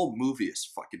mean, the whole movie is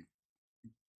fucking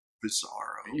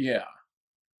bizarro. Yeah,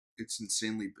 it's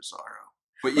insanely bizarro.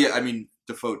 But yeah, I mean,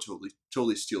 Dafoe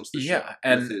totally steals the show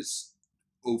and with his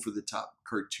over the top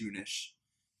cartoonish,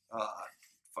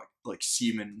 like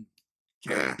semen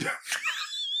character.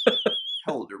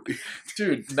 How old are we,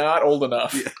 dude? Not old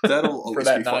enough. Yeah, that'll always for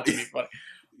that be not funny. to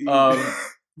be funny.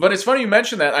 But it's funny you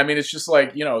mention that. I mean, it's just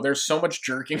like, there's so much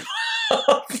jerking.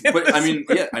 But I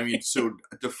mean, so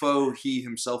Dafoe, he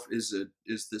himself is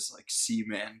this like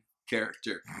seaman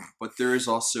character, but there is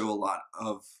also a lot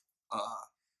of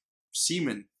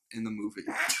semen in the movie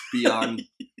beyond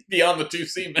the two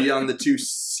seamen. Beyond the two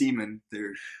seamen,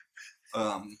 there,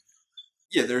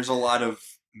 there's a lot of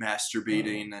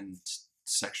masturbating and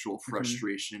sexual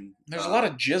frustration. There's a lot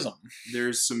of jism.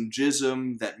 There's some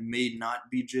jism that may not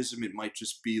be jism. It might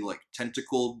just be like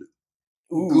tentacled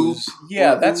ooze. Goop.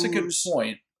 Yeah, that's a good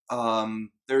point.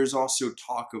 There's also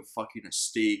talk of fucking a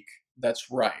steak.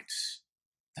 That's right.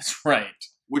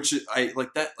 Which I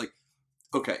like that. Like,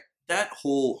 okay, that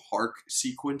whole Hark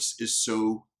sequence is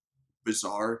so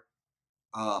bizarre.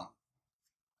 I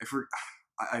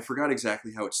forgot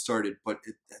exactly how it started, but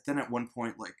then at one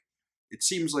point, like, it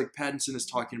seems like Pattinson is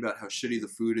talking about how shitty the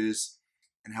food is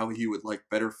and how he would like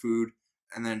better food,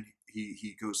 and then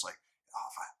he goes like, "Oh,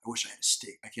 I wish I had a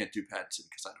steak." I can't do Pattinson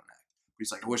because I don't act. But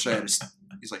he's like, "I wish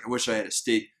I had a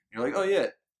steak." And you're like, "Oh yeah,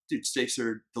 dude, steaks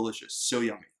are delicious, so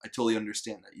yummy. I totally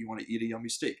understand that. You want to eat a yummy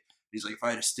steak." And he's like, "If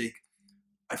I had a steak,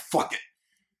 I'd fuck it."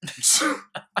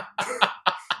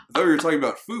 I thought we were talking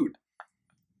about food.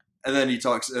 And then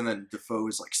Dafoe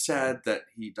is like sad that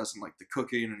he doesn't like the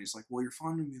cooking, and he's like, "Well, you're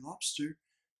fond of me lobster."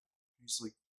 He's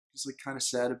like kind of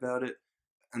sad about it.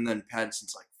 And then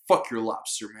Pattinson's like, "Fuck your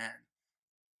lobster, man."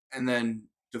 And then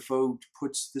Dafoe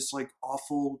puts this like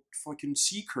awful fucking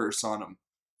sea curse on him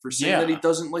for saying that he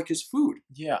doesn't like his food.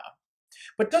 Yeah.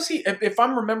 But does he, if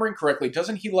I'm remembering correctly,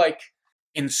 doesn't he like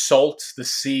insult the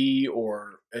sea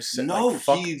or no, like,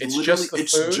 fuck, it's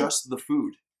just the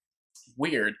food.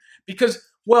 Weird. Because,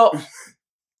 well,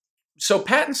 so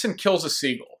Pattinson kills a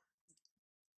seagull.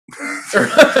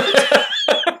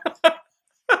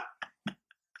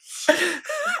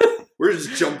 We're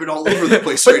just jumping all over the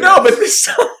place but right now. But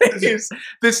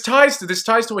this ties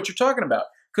to what you're talking about.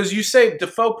 Because you say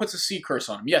Dafoe puts a sea curse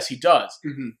on him. Yes, he does.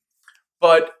 Mm-hmm.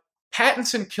 But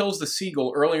Pattinson kills the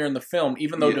seagull earlier in the film,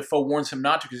 even though Dafoe warns him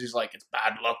not to, because he's like, "It's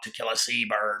bad luck to kill a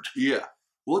seabird." Yeah.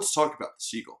 Well, let's talk about the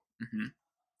seagull. Mm-hmm.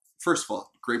 First of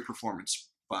all, great performance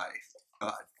by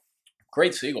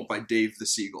great seagull by Dave the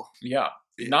Seagull. Yeah.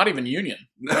 Not even Union.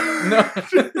 No.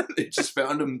 They just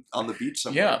found him on the beach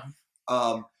somewhere.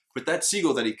 Yeah. But that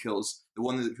seagull that he kills, the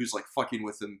one who's like fucking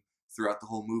with him throughout the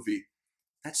whole movie,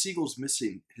 that seagull's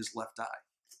missing his left eye,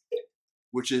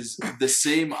 which is the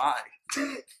same eye.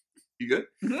 You good?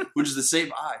 Mm-hmm. Which is the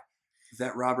same eye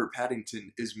that Robert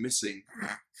Pattinson is missing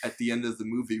at the end of the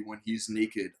movie when he's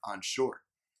naked on shore.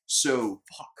 So,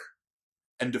 fuck.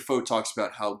 And Dafoe talks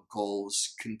about how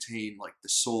gulls contain like the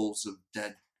souls of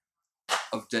dead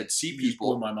sea people. You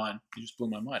just blew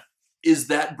my mind. is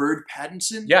that bird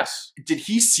Pattinson? Yes. Did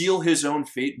he seal his own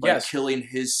fate by Yes. killing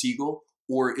his seagull?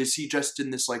 Or is he just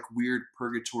in this like weird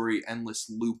purgatory, endless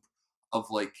loop of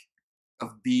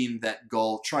being that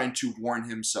gull, trying to warn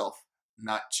himself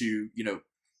not to,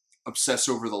 obsess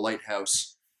over the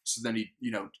lighthouse, so then he,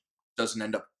 doesn't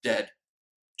end up dead?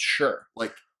 Sure.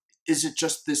 Like, is it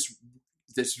just this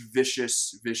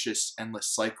vicious, endless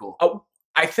cycle? Oh,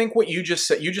 I think what you just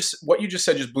said,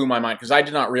 just blew my mind, because I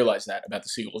did not realize that about the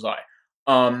Seagull's Eye.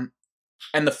 And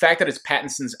the fact that it's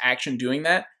Pattinson's action doing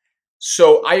that.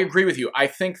 So I agree with you. I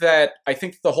think the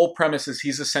whole premise is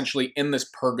he's essentially in this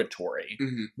purgatory.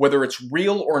 Mm-hmm. Whether it's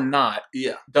real or not,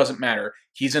 doesn't matter.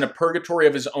 He's in a purgatory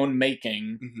of his own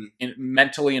making,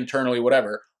 mentally, internally,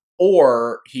 whatever.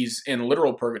 Or he's in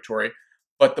literal purgatory.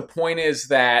 But the point is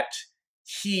that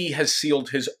he has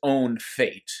sealed his own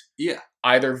fate. Yeah.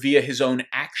 Either via his own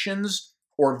actions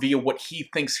or via what he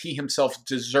thinks he himself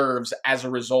deserves as a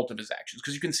result of his actions.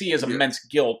 Because you can see he has immense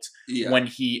guilt when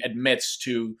he admits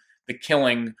to the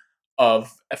killing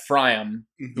of Ephraim,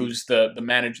 who's the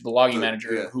logging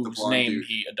manager, whose name dude.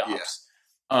 He adopts.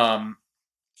 Yeah.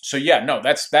 So yeah, no,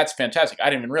 that's fantastic. I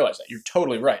didn't even realize that. You're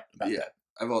totally right about that.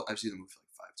 I've seen the movie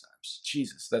like 5 times.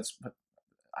 Jesus,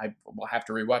 I will have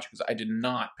to rewatch it because I did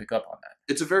not pick up on that.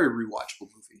 It's a very rewatchable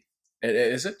movie.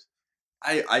 Is it?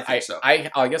 I think so.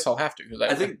 I guess I'll have to, because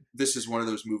I think this is one of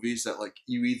those movies that like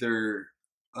you either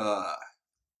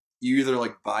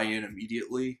like buy in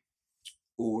immediately,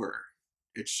 or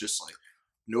it's just like,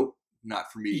 nope,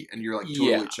 not for me, and you're like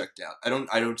totally checked out.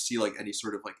 I don't see like any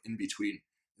sort of like in between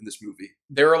in this movie.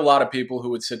 There are a lot of people who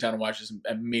would sit down and watch this and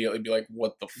immediately be like,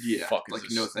 "What the fuck is like,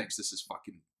 this?" No thanks, this is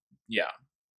fucking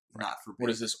not for me. What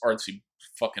is this artsy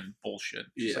fucking bullshit?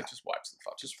 Just like, just watch the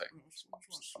fucking thing. Just watch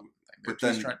the fucking thing. They're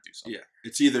just trying to do something. Yeah,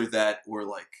 it's either that or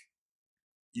like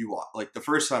like the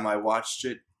first time I watched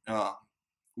it,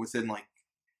 within like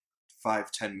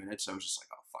 5-10 minutes, I was just like,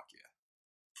 oh fuck yeah.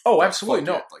 Oh, absolutely.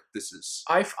 No, like this is.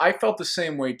 I felt the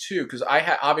same way too, because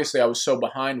obviously I was so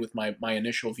behind with my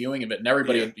initial viewing of it, and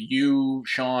everybody, you,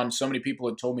 Sean, so many people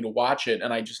had told me to watch it,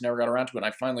 and I just never got around to it. And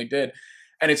I finally did,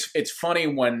 and it's funny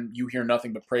when you hear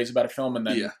nothing but praise about a film, and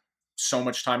then so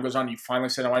much time goes on, you finally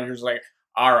sit down and you're just like,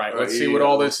 all right, let's see what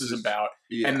all this is about,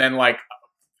 and then like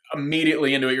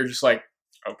immediately into it, you're just like,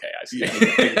 okay, I see,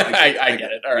 I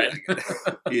get it, all right,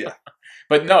 yeah.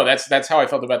 But no, that's how I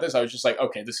felt about this. I was just like,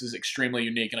 okay, this is extremely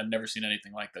unique, and I've never seen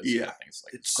anything like this. Yeah, I think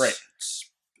it's great. It's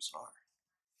bizarre.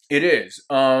 It is.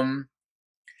 And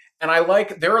I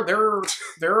like there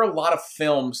are a lot of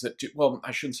films that do. Well,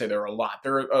 I shouldn't say there are a lot.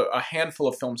 There are a handful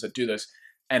of films that do this.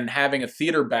 And having a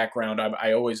theater background,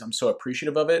 I'm so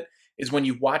appreciative of it. Is when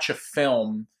you watch a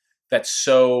film that's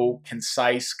so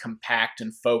concise, compact,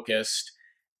 and focused,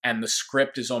 and the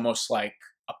script is almost like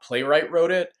a playwright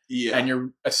wrote it, and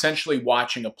you're essentially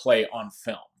watching a play on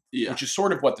film, which is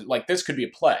sort of what this could be a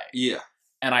play,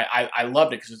 and I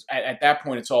loved it because at that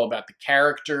point it's all about the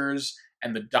characters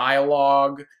and the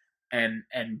dialogue, and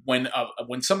when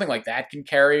something like that can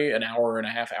carry an hour and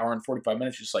a half, hour and 45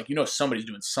 minutes, just like somebody's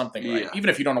doing something right, even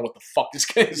if you don't know what the fuck is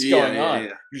going on,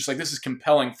 you're just like, this is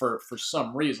compelling for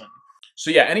some reason. So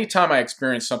yeah, anytime I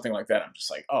experience something like that, I'm just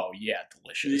like, oh yeah,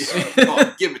 delicious.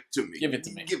 Oh, give it to me. Give it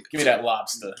to me. Give me that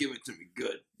lobster. Give it to me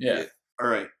good. Yeah. All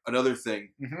right. Another thing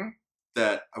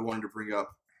that I wanted to bring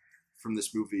up from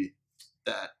this movie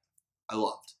that I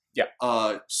loved.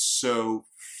 Yeah. So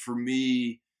for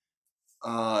me,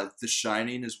 The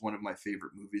Shining is one of my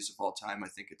favorite movies of all time. I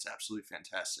think it's absolutely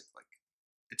fantastic. Like,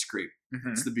 it's great.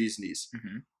 It's the bee's knees.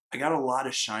 I got a lot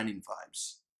of Shining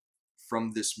vibes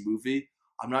from this movie.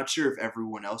 I'm not sure if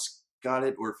everyone else got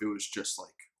it, or if it was just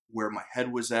like where my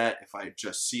head was at, if I had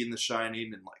just seen The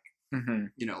Shining and like,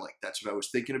 like that's what I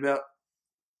was thinking about.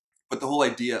 But the whole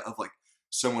idea of like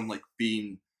someone like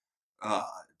being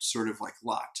sort of like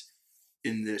locked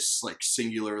in this like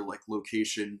singular like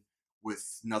location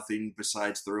with nothing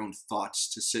besides their own thoughts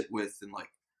to sit with, and like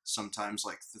sometimes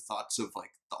like the thoughts of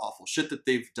like the awful shit that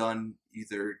they've done,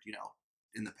 either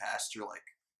in the past or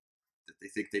like that they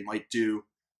think they might do.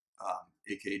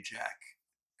 aka Jack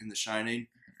in The Shining,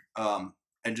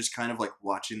 and just kind of like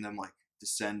watching them like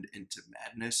descend into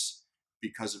madness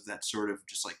because of that sort of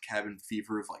just like cabin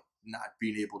fever of like not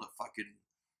being able to fucking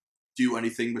do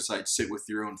anything besides sit with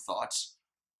your own thoughts.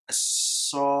 I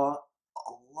saw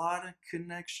a lot of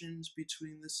connections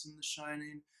between this and The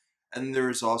Shining, and there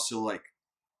was also like,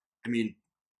 I mean,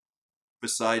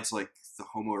 besides like the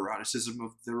homoeroticism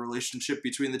of the relationship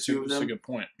between the two of them, that's a good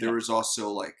point. There was also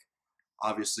like,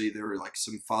 obviously, there were like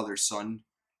some father-son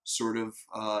sort of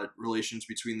relations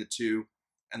between the two,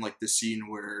 and like the scene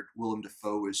where Willem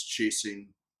Dafoe is chasing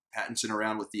Pattinson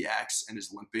around with the axe and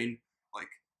is limping. like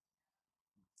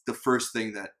the first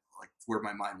thing that like where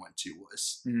my mind went to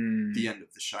was the end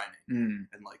of The Shining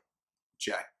and like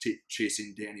Jack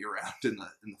chasing Danny around in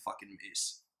the fucking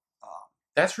maze.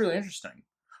 That's really interesting.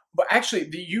 But actually,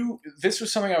 this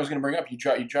was something I was going to bring up. You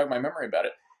jogged my memory about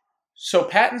it. So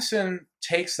Pattinson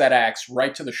takes that axe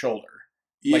right to the shoulder,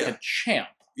 like a champ.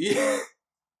 Yeah.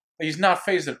 He's not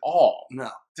phased at all.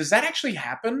 No. Does that actually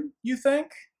happen, you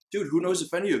think? Dude, who knows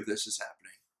if any of this is happening?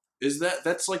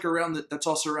 That's like that's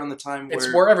also around the time where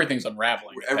it's where everything's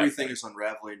unraveling. Where everything is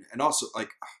unraveling, and also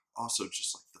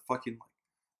just like the fucking like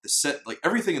the set, like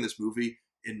everything in this movie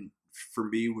for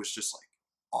me was just like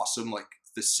awesome. Like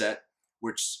the set,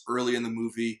 which early in the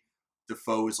movie,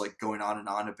 Defoe is like going on and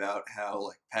on about how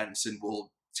like Pattinson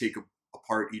will take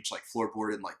apart each like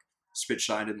floorboard and like spit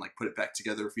shine and like put it back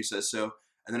together if he says so.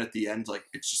 And then at the end, like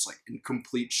it's just like in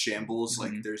complete shambles.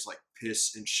 Like there's like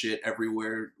piss and shit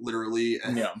everywhere, literally,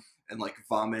 and like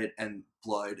vomit and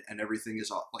blood, and everything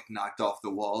is like knocked off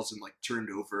the walls and like turned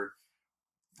over.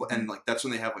 And like that's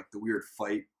when they have like the weird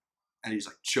fight, and he's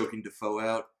like choking Defoe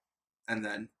out, and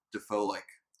then Defoe like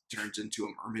turns into a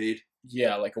mermaid.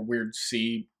 Yeah, like a weird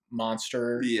sea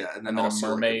monster. Yeah, and then also a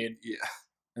mermaid. Like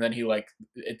and then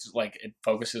it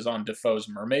focuses on Defoe's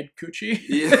mermaid coochie.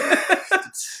 Yeah.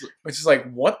 Which is like,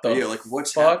 what the like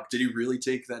what's fuck? Did he really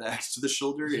take that axe to the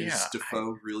shoulder? Yeah, is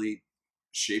Defoe really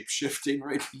shape-shifting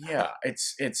right now? Yeah,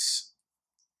 it's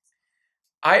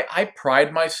I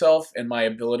pride myself in my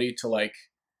ability to like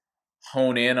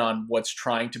hone in on what's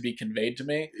trying to be conveyed to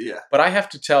me. Yeah. But I have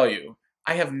to tell you,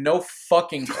 I have no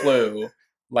fucking clue.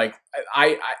 Like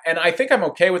I think I'm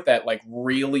okay with that, like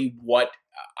really what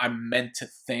I'm meant to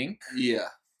think. Yeah.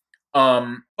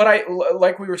 But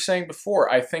like we were saying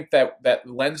before, I think that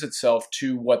lends itself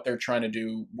to what they're trying to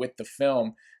do with the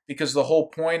film, because the whole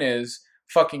point is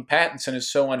fucking Pattinson is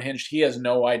so unhinged, he has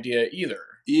no idea either.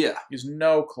 Yeah. He has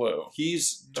no clue.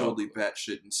 He's totally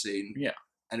batshit insane. Yeah.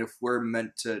 And if we're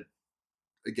meant to,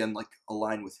 again, like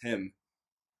align with him,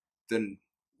 then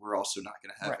we're also not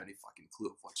going to have any fucking clue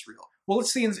of what's real. Well,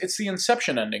 it's the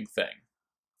Inception ending thing.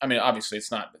 I mean, obviously,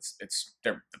 it's not.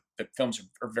 The films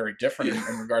are very different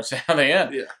in regards to how they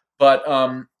end. Yeah. But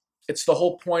it's the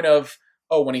whole point of,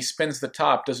 when he spins the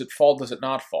top, does it fall? Does it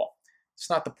not fall? It's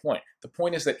not the point. The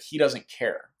point is that he doesn't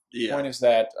care. The point is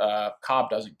that Cobb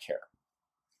doesn't care.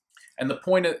 And the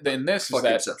point in this is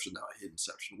that Inception, though. I hate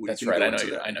Inception. That's right. I know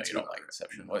you don't like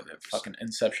Inception. What the fucking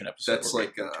Inception episode? That's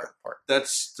like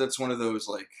that's one of those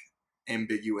like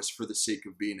ambiguous for the sake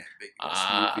of being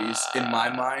ambiguous movies in my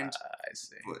mind. I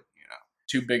see. But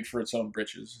too big for its own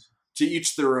britches. To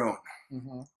each their own.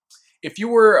 Mm-hmm. If you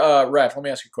were Raph, let me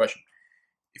ask you a question.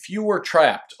 If you were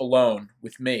trapped alone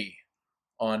with me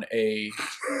on a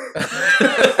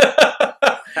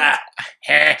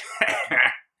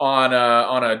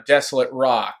on a desolate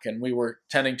rock, and we were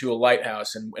tending to a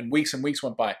lighthouse, and weeks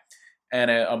went by, and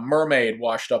a mermaid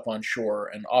washed up on shore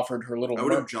and offered her little... I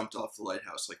would have jumped off the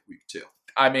lighthouse like week 2.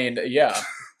 I mean, yeah.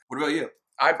 What about you?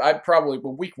 I'd probably...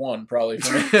 Well, week 1, probably.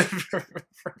 For me.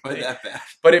 Not that bad.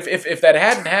 But if that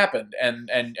hadn't happened,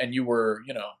 and you were,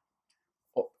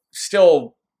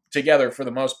 still together for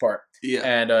the most part,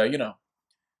 and,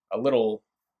 a little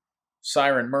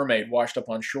siren mermaid washed up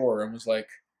on shore and was like...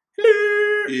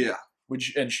 Yeah.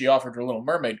 And she offered her little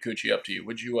mermaid coochie up to you.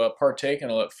 Would you partake in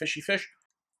a fishy fish?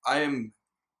 I am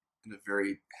in a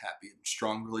very happy and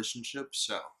strong relationship,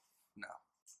 so no.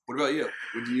 What about you?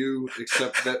 Would you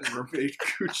accept that mermaid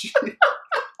coochie?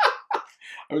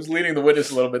 I was leading the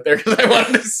witness a little bit there because I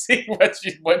wanted to see what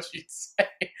she'd say.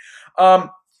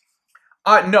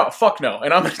 No, fuck no.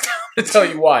 And I'm going to tell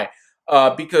you why.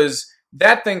 Because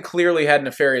that thing clearly had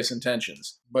nefarious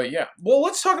intentions. But yeah. Well,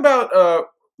 let's talk about...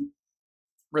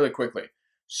 really quickly.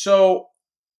 So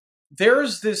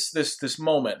there's this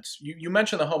moment. You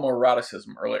mentioned the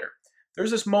homoeroticism earlier.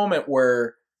 There's this moment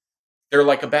where they're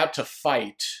like about to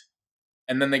fight,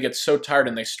 and then they get so tired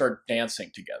and they start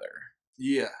dancing together.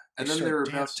 Yeah, and then they're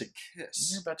about to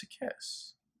kiss.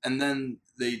 And then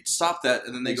they stop that,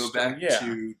 and then they go back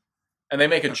to... And they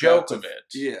make a joke of it.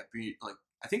 Yeah,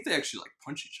 I think they actually like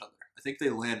punch each other. I think they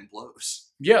land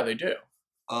blows. Yeah, they do.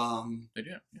 They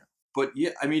do, yeah. But yeah,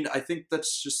 I mean, I think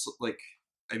that's just like,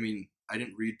 I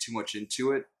didn't read too much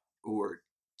into it or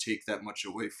take that much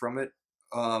away from it.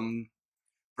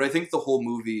 But I think the whole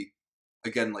movie,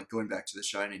 again, like going back to The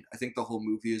Shining, I think the whole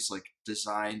movie is like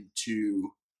designed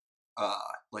to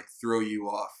like throw you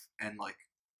off and like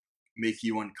make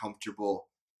you uncomfortable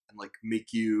and like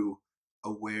make you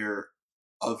aware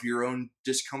of your own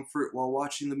discomfort while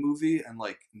watching the movie and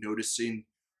like noticing...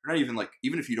 Or not even like,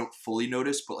 even if you don't fully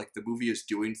notice, but like the movie is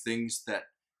doing things that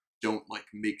don't like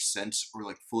make sense or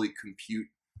like fully compute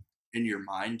in your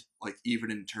mind, like even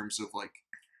in terms of like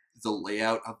the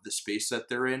layout of the space that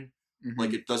they're in. Mhm.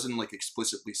 Like it doesn't like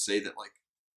explicitly say that like,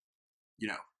 you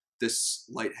know, this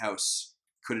lighthouse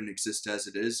couldn't exist as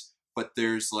it is, but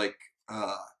there's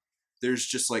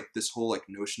just like this whole like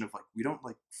notion of like we don't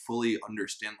like fully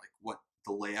understand like what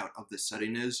the layout of the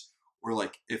setting is, or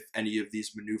like if any of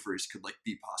these maneuvers could like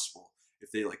be possible,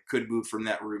 if they like could move from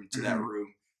that room to that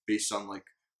room based on like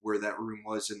where that room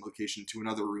was in location to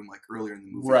another room like earlier in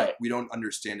the movie. Right. Like, we don't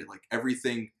understand it. Like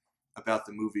everything about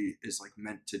the movie is like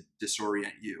meant to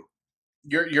disorient you.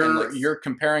 Your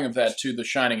comparing of that to The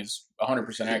Shining is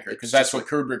 100% accurate, because that's what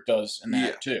Kubrick does in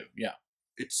that too. Yeah,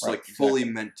 it's right, like fully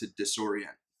meant to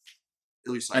disorient.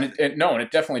 At least, and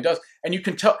it definitely does. And you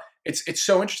can tell it's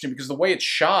so interesting because the way it's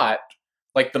shot,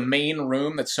 like the main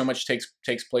room that so much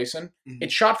takes place in,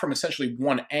 it's shot from essentially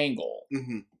one angle.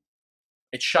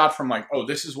 It's shot from like, oh,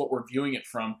 this is what we're viewing it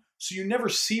from. So you never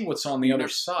see what's on the other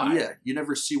side. Yeah, you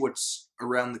never see what's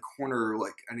around the corner or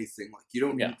like anything. Like you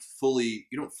don't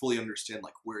fully understand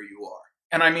like where you are.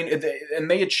 And I mean,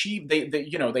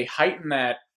 they heighten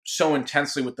that so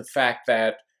intensely with the fact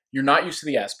that you're not used to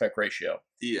the aspect ratio.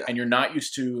 Yeah. And you're not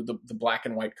used to the black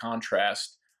and white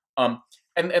contrast.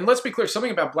 And let's be clear, something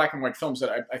about black and white films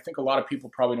that I think a lot of people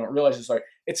probably don't realize is like,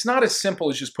 it's not as simple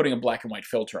as just putting a black and white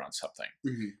filter on something.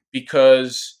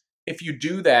 Because if you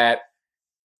do that,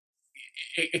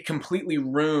 it completely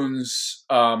ruins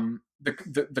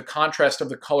the contrast of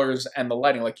the colors and the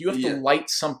lighting. Like you have to light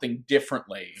something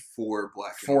differently for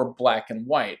black and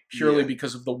white purely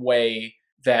because of the way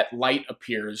that light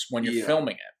appears when you're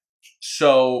filming it.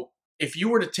 So if you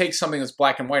were to take something that's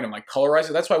black and white and like colorize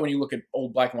it, that's why when you look at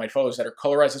old black and white photos that are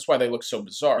colorized, that's why they look so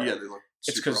bizarre. Yeah, they look.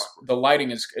 It's because the lighting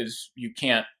is you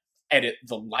can't edit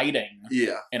the lighting.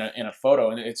 In a photo,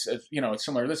 and it's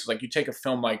similar to this. It's like you take a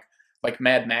film like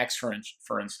Mad Max for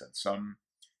instance,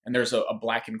 and there's a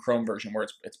black and chrome version where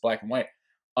it's black and white.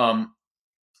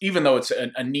 Even though it's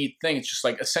a neat thing, it's just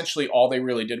like essentially all they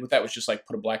really did with that was just like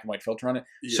put a black and white filter on it.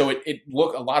 Yeah. So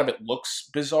a lot of it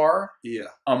looks bizarre. Yeah.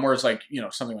 Whereas like,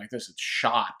 something like this, it's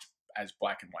shot as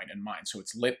black and white in mind. So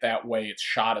it's lit that way. It's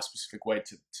shot a specific way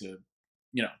to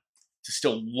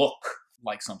still look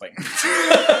like something.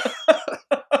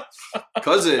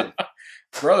 Cousin.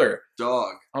 Brother.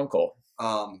 Dog. Uncle.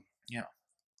 Yeah.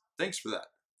 Thanks for that.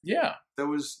 Yeah. That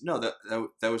was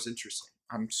interesting.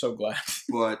 I'm so glad.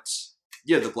 But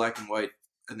yeah, the black and white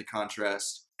and the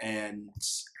contrast and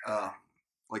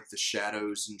like the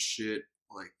shadows and shit.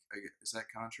 Like, is that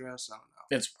contrast? I don't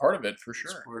know. It's part of it for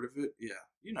sure. It's part of it.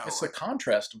 Yeah. It's the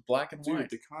contrast of black and white.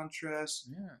 The contrast.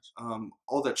 Yes.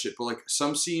 All that shit. But like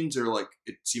some scenes are like,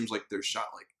 it seems like they're shot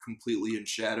like completely in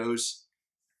shadows.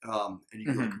 And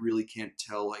you like really can't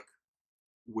tell like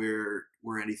where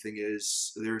anything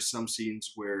is. There are some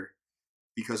scenes where,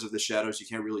 because of the shadows, you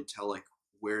can't really tell like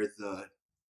where the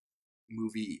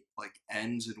movie like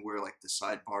ends and where like the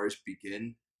sidebars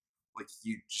begin. Like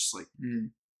you just like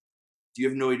you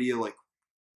have no idea, like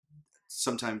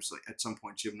sometimes like at some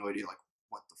point you have no idea like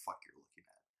what the fuck you're looking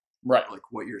at, right? Like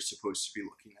what you're supposed to be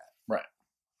looking at,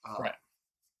 right? Right.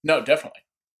 No, definitely.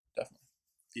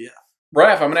 Yeah.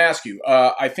 Raph, I'm going to ask you.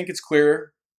 I think it's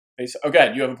clear. Oh, go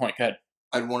ahead. You have a point. Go ahead.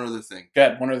 I had one other thing. Go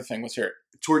ahead. One other thing. Let's hear it.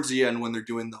 Towards the end, when they're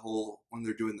doing the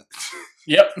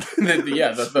Yep.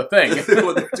 the thing.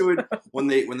 when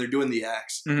they're doing the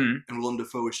axe, and Willem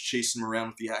Dafoe is chasing him around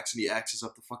with the axe, and he axes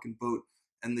up the fucking boat,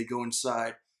 and they go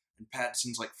inside, and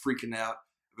Pattinson's like freaking out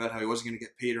about how he wasn't going to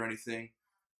get paid or anything,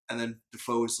 and then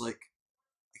Dafoe is like,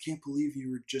 "I can't believe you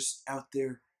were just out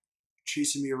there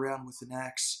chasing me around with an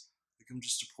axe. Like I'm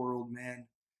just a poor old man."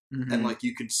 And like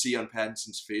you could see on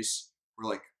Pattinson's face, we're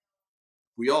like,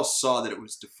 we all saw that it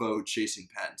was Dafoe chasing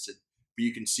Pattinson, but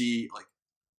you can see like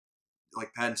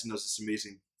Pattinson does this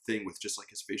amazing thing with just like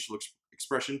his facial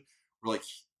expression, where like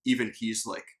even he's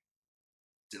like,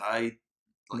 did I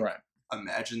like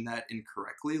imagine that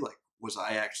incorrectly? Like, was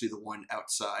I actually the one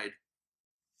outside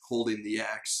holding the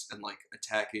axe and like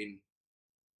attacking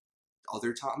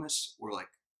other Thomas, or like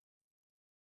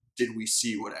did we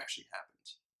see what actually happened?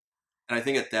 And I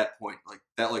think at that point, like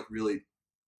that, like really,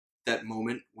 that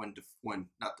moment when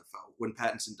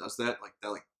Pattinson does that, like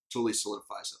that, like totally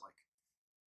solidifies it. Like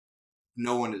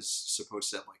no one is supposed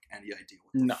to have like any idea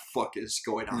what the fuck is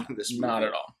going on in this movie. Not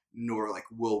at all. Nor like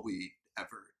will we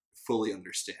ever fully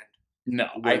understand. No,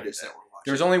 what it is that we're watching.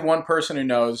 There's only one person who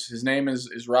knows. His name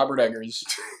is Robert Eggers,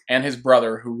 and his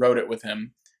brother who wrote it with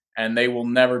him, and they will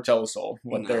never tell a soul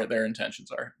what their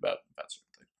intentions are about that sort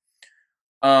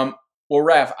of thing. Well,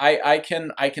 Raph, I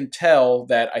can tell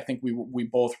that I think we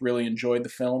both really enjoyed the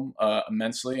film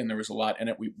immensely, and there was a lot in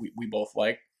it we both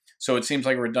liked. So it seems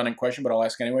like a redundant question, but I'll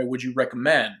ask anyway. Would you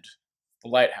recommend The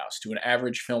Lighthouse to an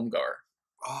average film goer?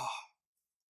 Oh,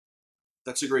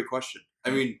 that's a great question.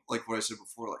 I mean, like what I said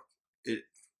before, like it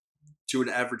to an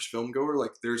average film goer,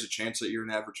 like there's a chance that you're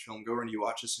an average film goer and you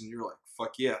watch this and you're like,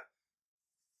 fuck yeah.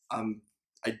 I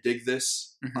dig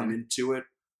this. Mhm. I'm into it.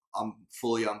 I'm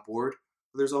fully on board.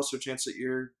 But there's also a chance that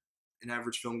you're an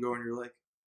average film goer and you're like,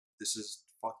 this is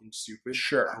fucking stupid.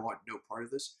 Sure. I want no part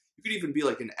of this. You could even be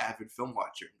like an avid film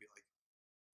watcher and be like,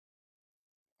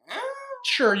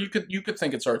 Sure, you could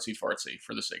think it's artsy fartsy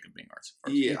for the sake of being artsy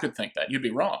fartsy. Yeah. You could think that. You'd be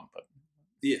wrong, but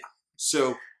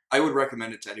So I would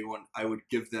recommend it to anyone. I would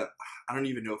give them, I don't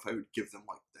even know if I would give them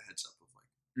like the heads up of like,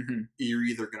 Mhm. you're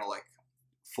either going to like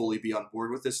fully be on board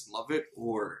with this and love it,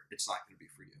 or it's not going to be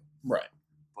for you. right.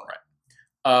 But Right.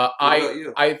 what about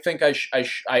you? I think I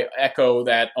echo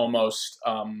that almost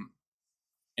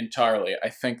entirely. I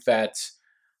think that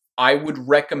I would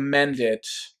recommend it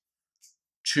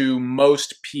to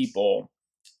most people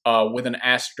with an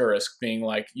asterisk being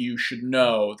like, you should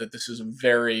know that this is a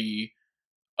very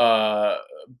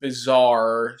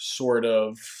bizarre sort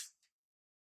of,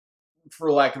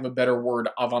 for lack of a better word,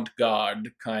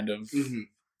 avant-garde kind of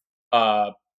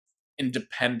Mhm.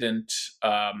 independent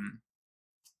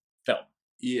film.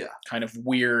 Yeah. Kind of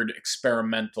weird,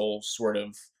 experimental, sort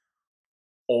of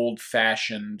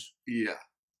old-fashioned Yeah.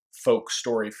 folk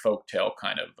story, folktale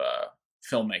kind of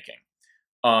filmmaking.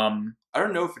 I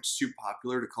don't know if it's too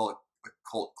popular to call it a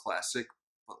cult classic,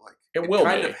 but like It will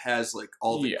kind be. of has like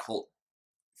all the Yeah. cult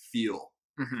feel.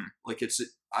 Mhm. Like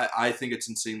I think it's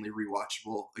insanely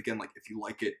rewatchable. Again, like if you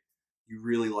like it, you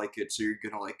really like it, so you're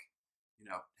gonna like, you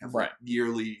know, have like Right.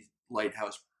 yearly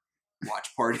Lighthouse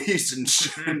watch parties and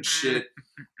shit.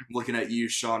 I'm looking at you,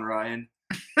 Sean Ryan.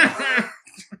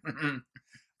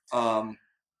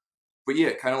 But yeah,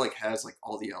 it kind of like has like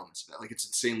all the elements of that. Like it's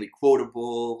insanely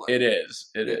quotable. Like, It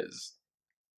is. It Yeah. is.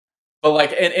 But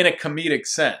like in a comedic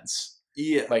sense.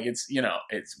 Yeah. Like it's,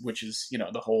 which is,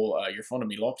 the whole your phone to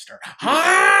me lobster.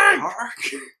 Hark!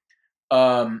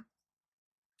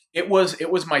 It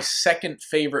was my second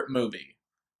favorite movie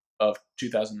of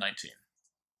 2019.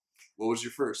 What was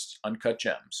your first? Uncut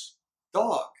Gems.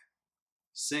 Dog.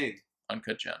 Same.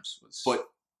 Uncut Gems was But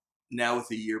now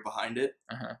with a year behind it,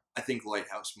 uh-huh. I think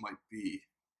Lighthouse might be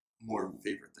more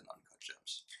favorite than Uncut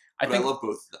Gems. I But think I love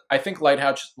both of them. I think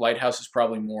Lighthouse is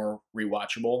probably more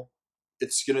rewatchable.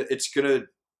 It's gonna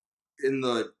in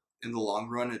the long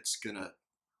run, it's gonna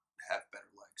have better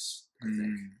legs, I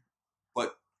think. Mm,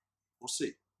 But we'll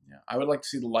see. yeah, I would like to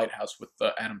see The Lighthouse with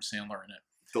Adam Sandler in it.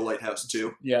 The Lighthouse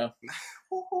too. Yeah,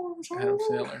 Adam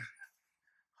Sandler.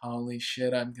 Holy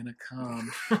shit, I'm gonna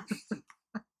come.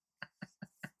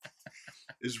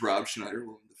 Is Rob Schneider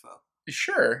Willem Dafoe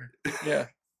Sure. Yeah.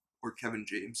 or Kevin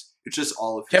James? It's just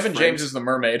all of his Kevin friends. James is the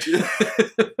mermaid.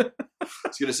 I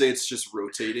was gonna say it's just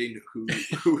rotating.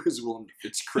 Who is Willem?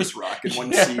 It's Chris Rock in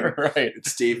one Yeah, scene. right.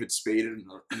 It's David Spade in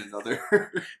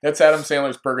another. That's Adam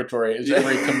Sandler's purgatory. Is Yeah.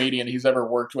 every comedian he's ever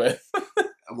worked with.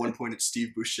 At one point, it's Steve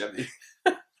Buscemi.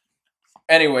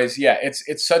 Anyways, yeah,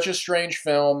 it's such a strange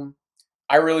film.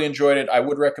 I really enjoyed it. I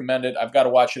would recommend it. I've got to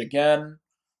watch it again.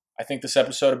 I think this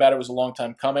episode about it was a long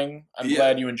time coming. I'm Yeah.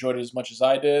 glad you enjoyed it as much as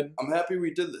I did. I'm happy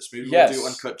we did this. Maybe Yes. we'll do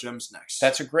Uncut Gems next.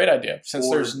 That's a great idea since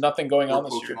Or- there's nothing going or on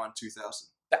this year. Pokemon 2000.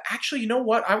 Actually, you know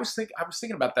what? I was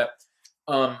thinking about that.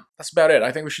 That's about it.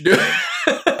 I think we should do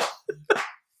it.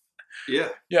 Yeah,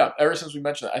 Yeah, ever since we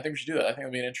mentioned that, I think we should do that. I think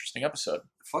it'll be an interesting episode.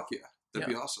 fuck yeah, that'd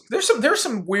be awesome. There's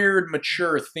some weird,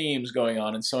 mature themes going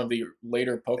on in some of the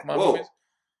later Pokemon Whoa. movies.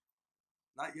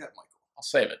 Not yet, Michael. I'll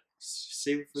save it.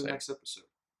 Save it for the Save it. next episode.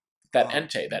 That Um,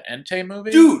 Entei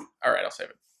movie? Dude, All right, I'll save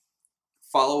it.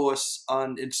 follow us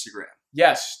on Instagram.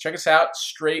 Yes, check us out.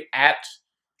 Straight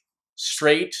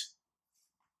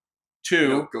to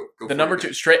No, go the for number it.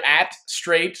 2. Straight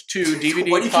to DVD.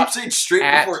 Why do you pod- keep saying straight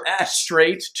at before at?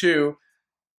 straight to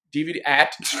DVD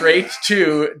at straight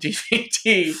to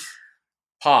DVD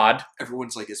pod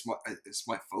Everyone's like, is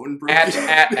my phone broken?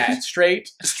 at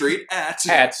straight straight at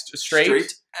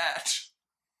straight at.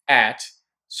 at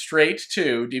straight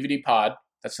to DVD pod.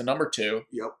 That's the number 2,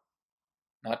 Yep.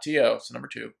 not TO. It's the number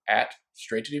 2 at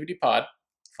straight to DVD pod.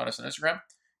 Find us on Instagram.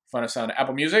 Find us on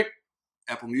Apple Music,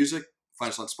 Apple Music. Find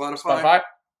us on Spotify. Spotify,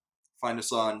 Find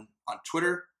us on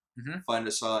Twitter. Mhm. Find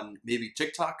us on maybe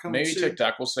TikTok coming maybe soon.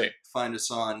 TikTok. We'll see. Find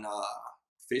us on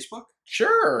Facebook.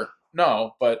 Sure.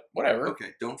 No, but whatever.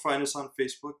 Okay, don't find us on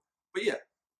Facebook. But yeah,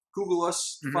 Google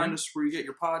us. Mhm. Find us where you get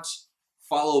your pods.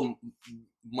 follow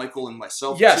Michael and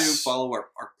myself Yes. too. Follow our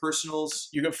personals.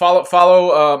 You can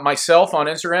follow myself on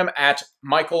Instagram at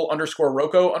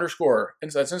Michael_Rocco_.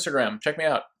 That's Instagram. Check me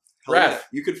out. Hell Raph. yeah.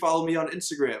 You can follow me on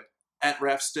Instagram at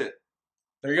RaphStit.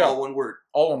 There you go. All one word.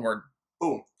 All one word.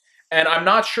 Boom. And I'm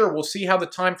not sure. We'll see how the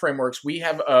time frame works. We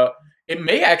have it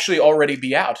may actually already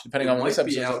be out, depending on when this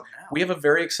episode is out. We have a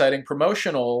very exciting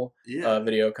promotional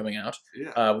video coming out,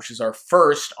 which is our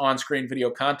first on-screen video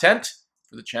content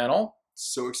for the channel.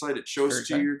 So excited. Show us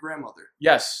to your grandmother.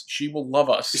 Yes, she will love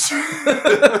us.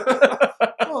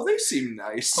 Oh, they seem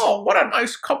nice. Oh, what a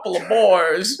nice couple of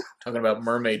boys. Talking about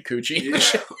mermaid coochie.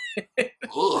 Yeah.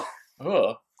 Ugh.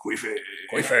 Ugh. Queefy.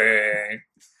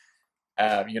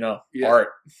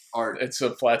 Art. It's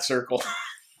a flat circle.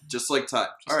 Just like time.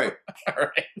 All right. All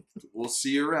right. We'll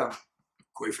see you around.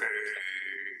 Queefy.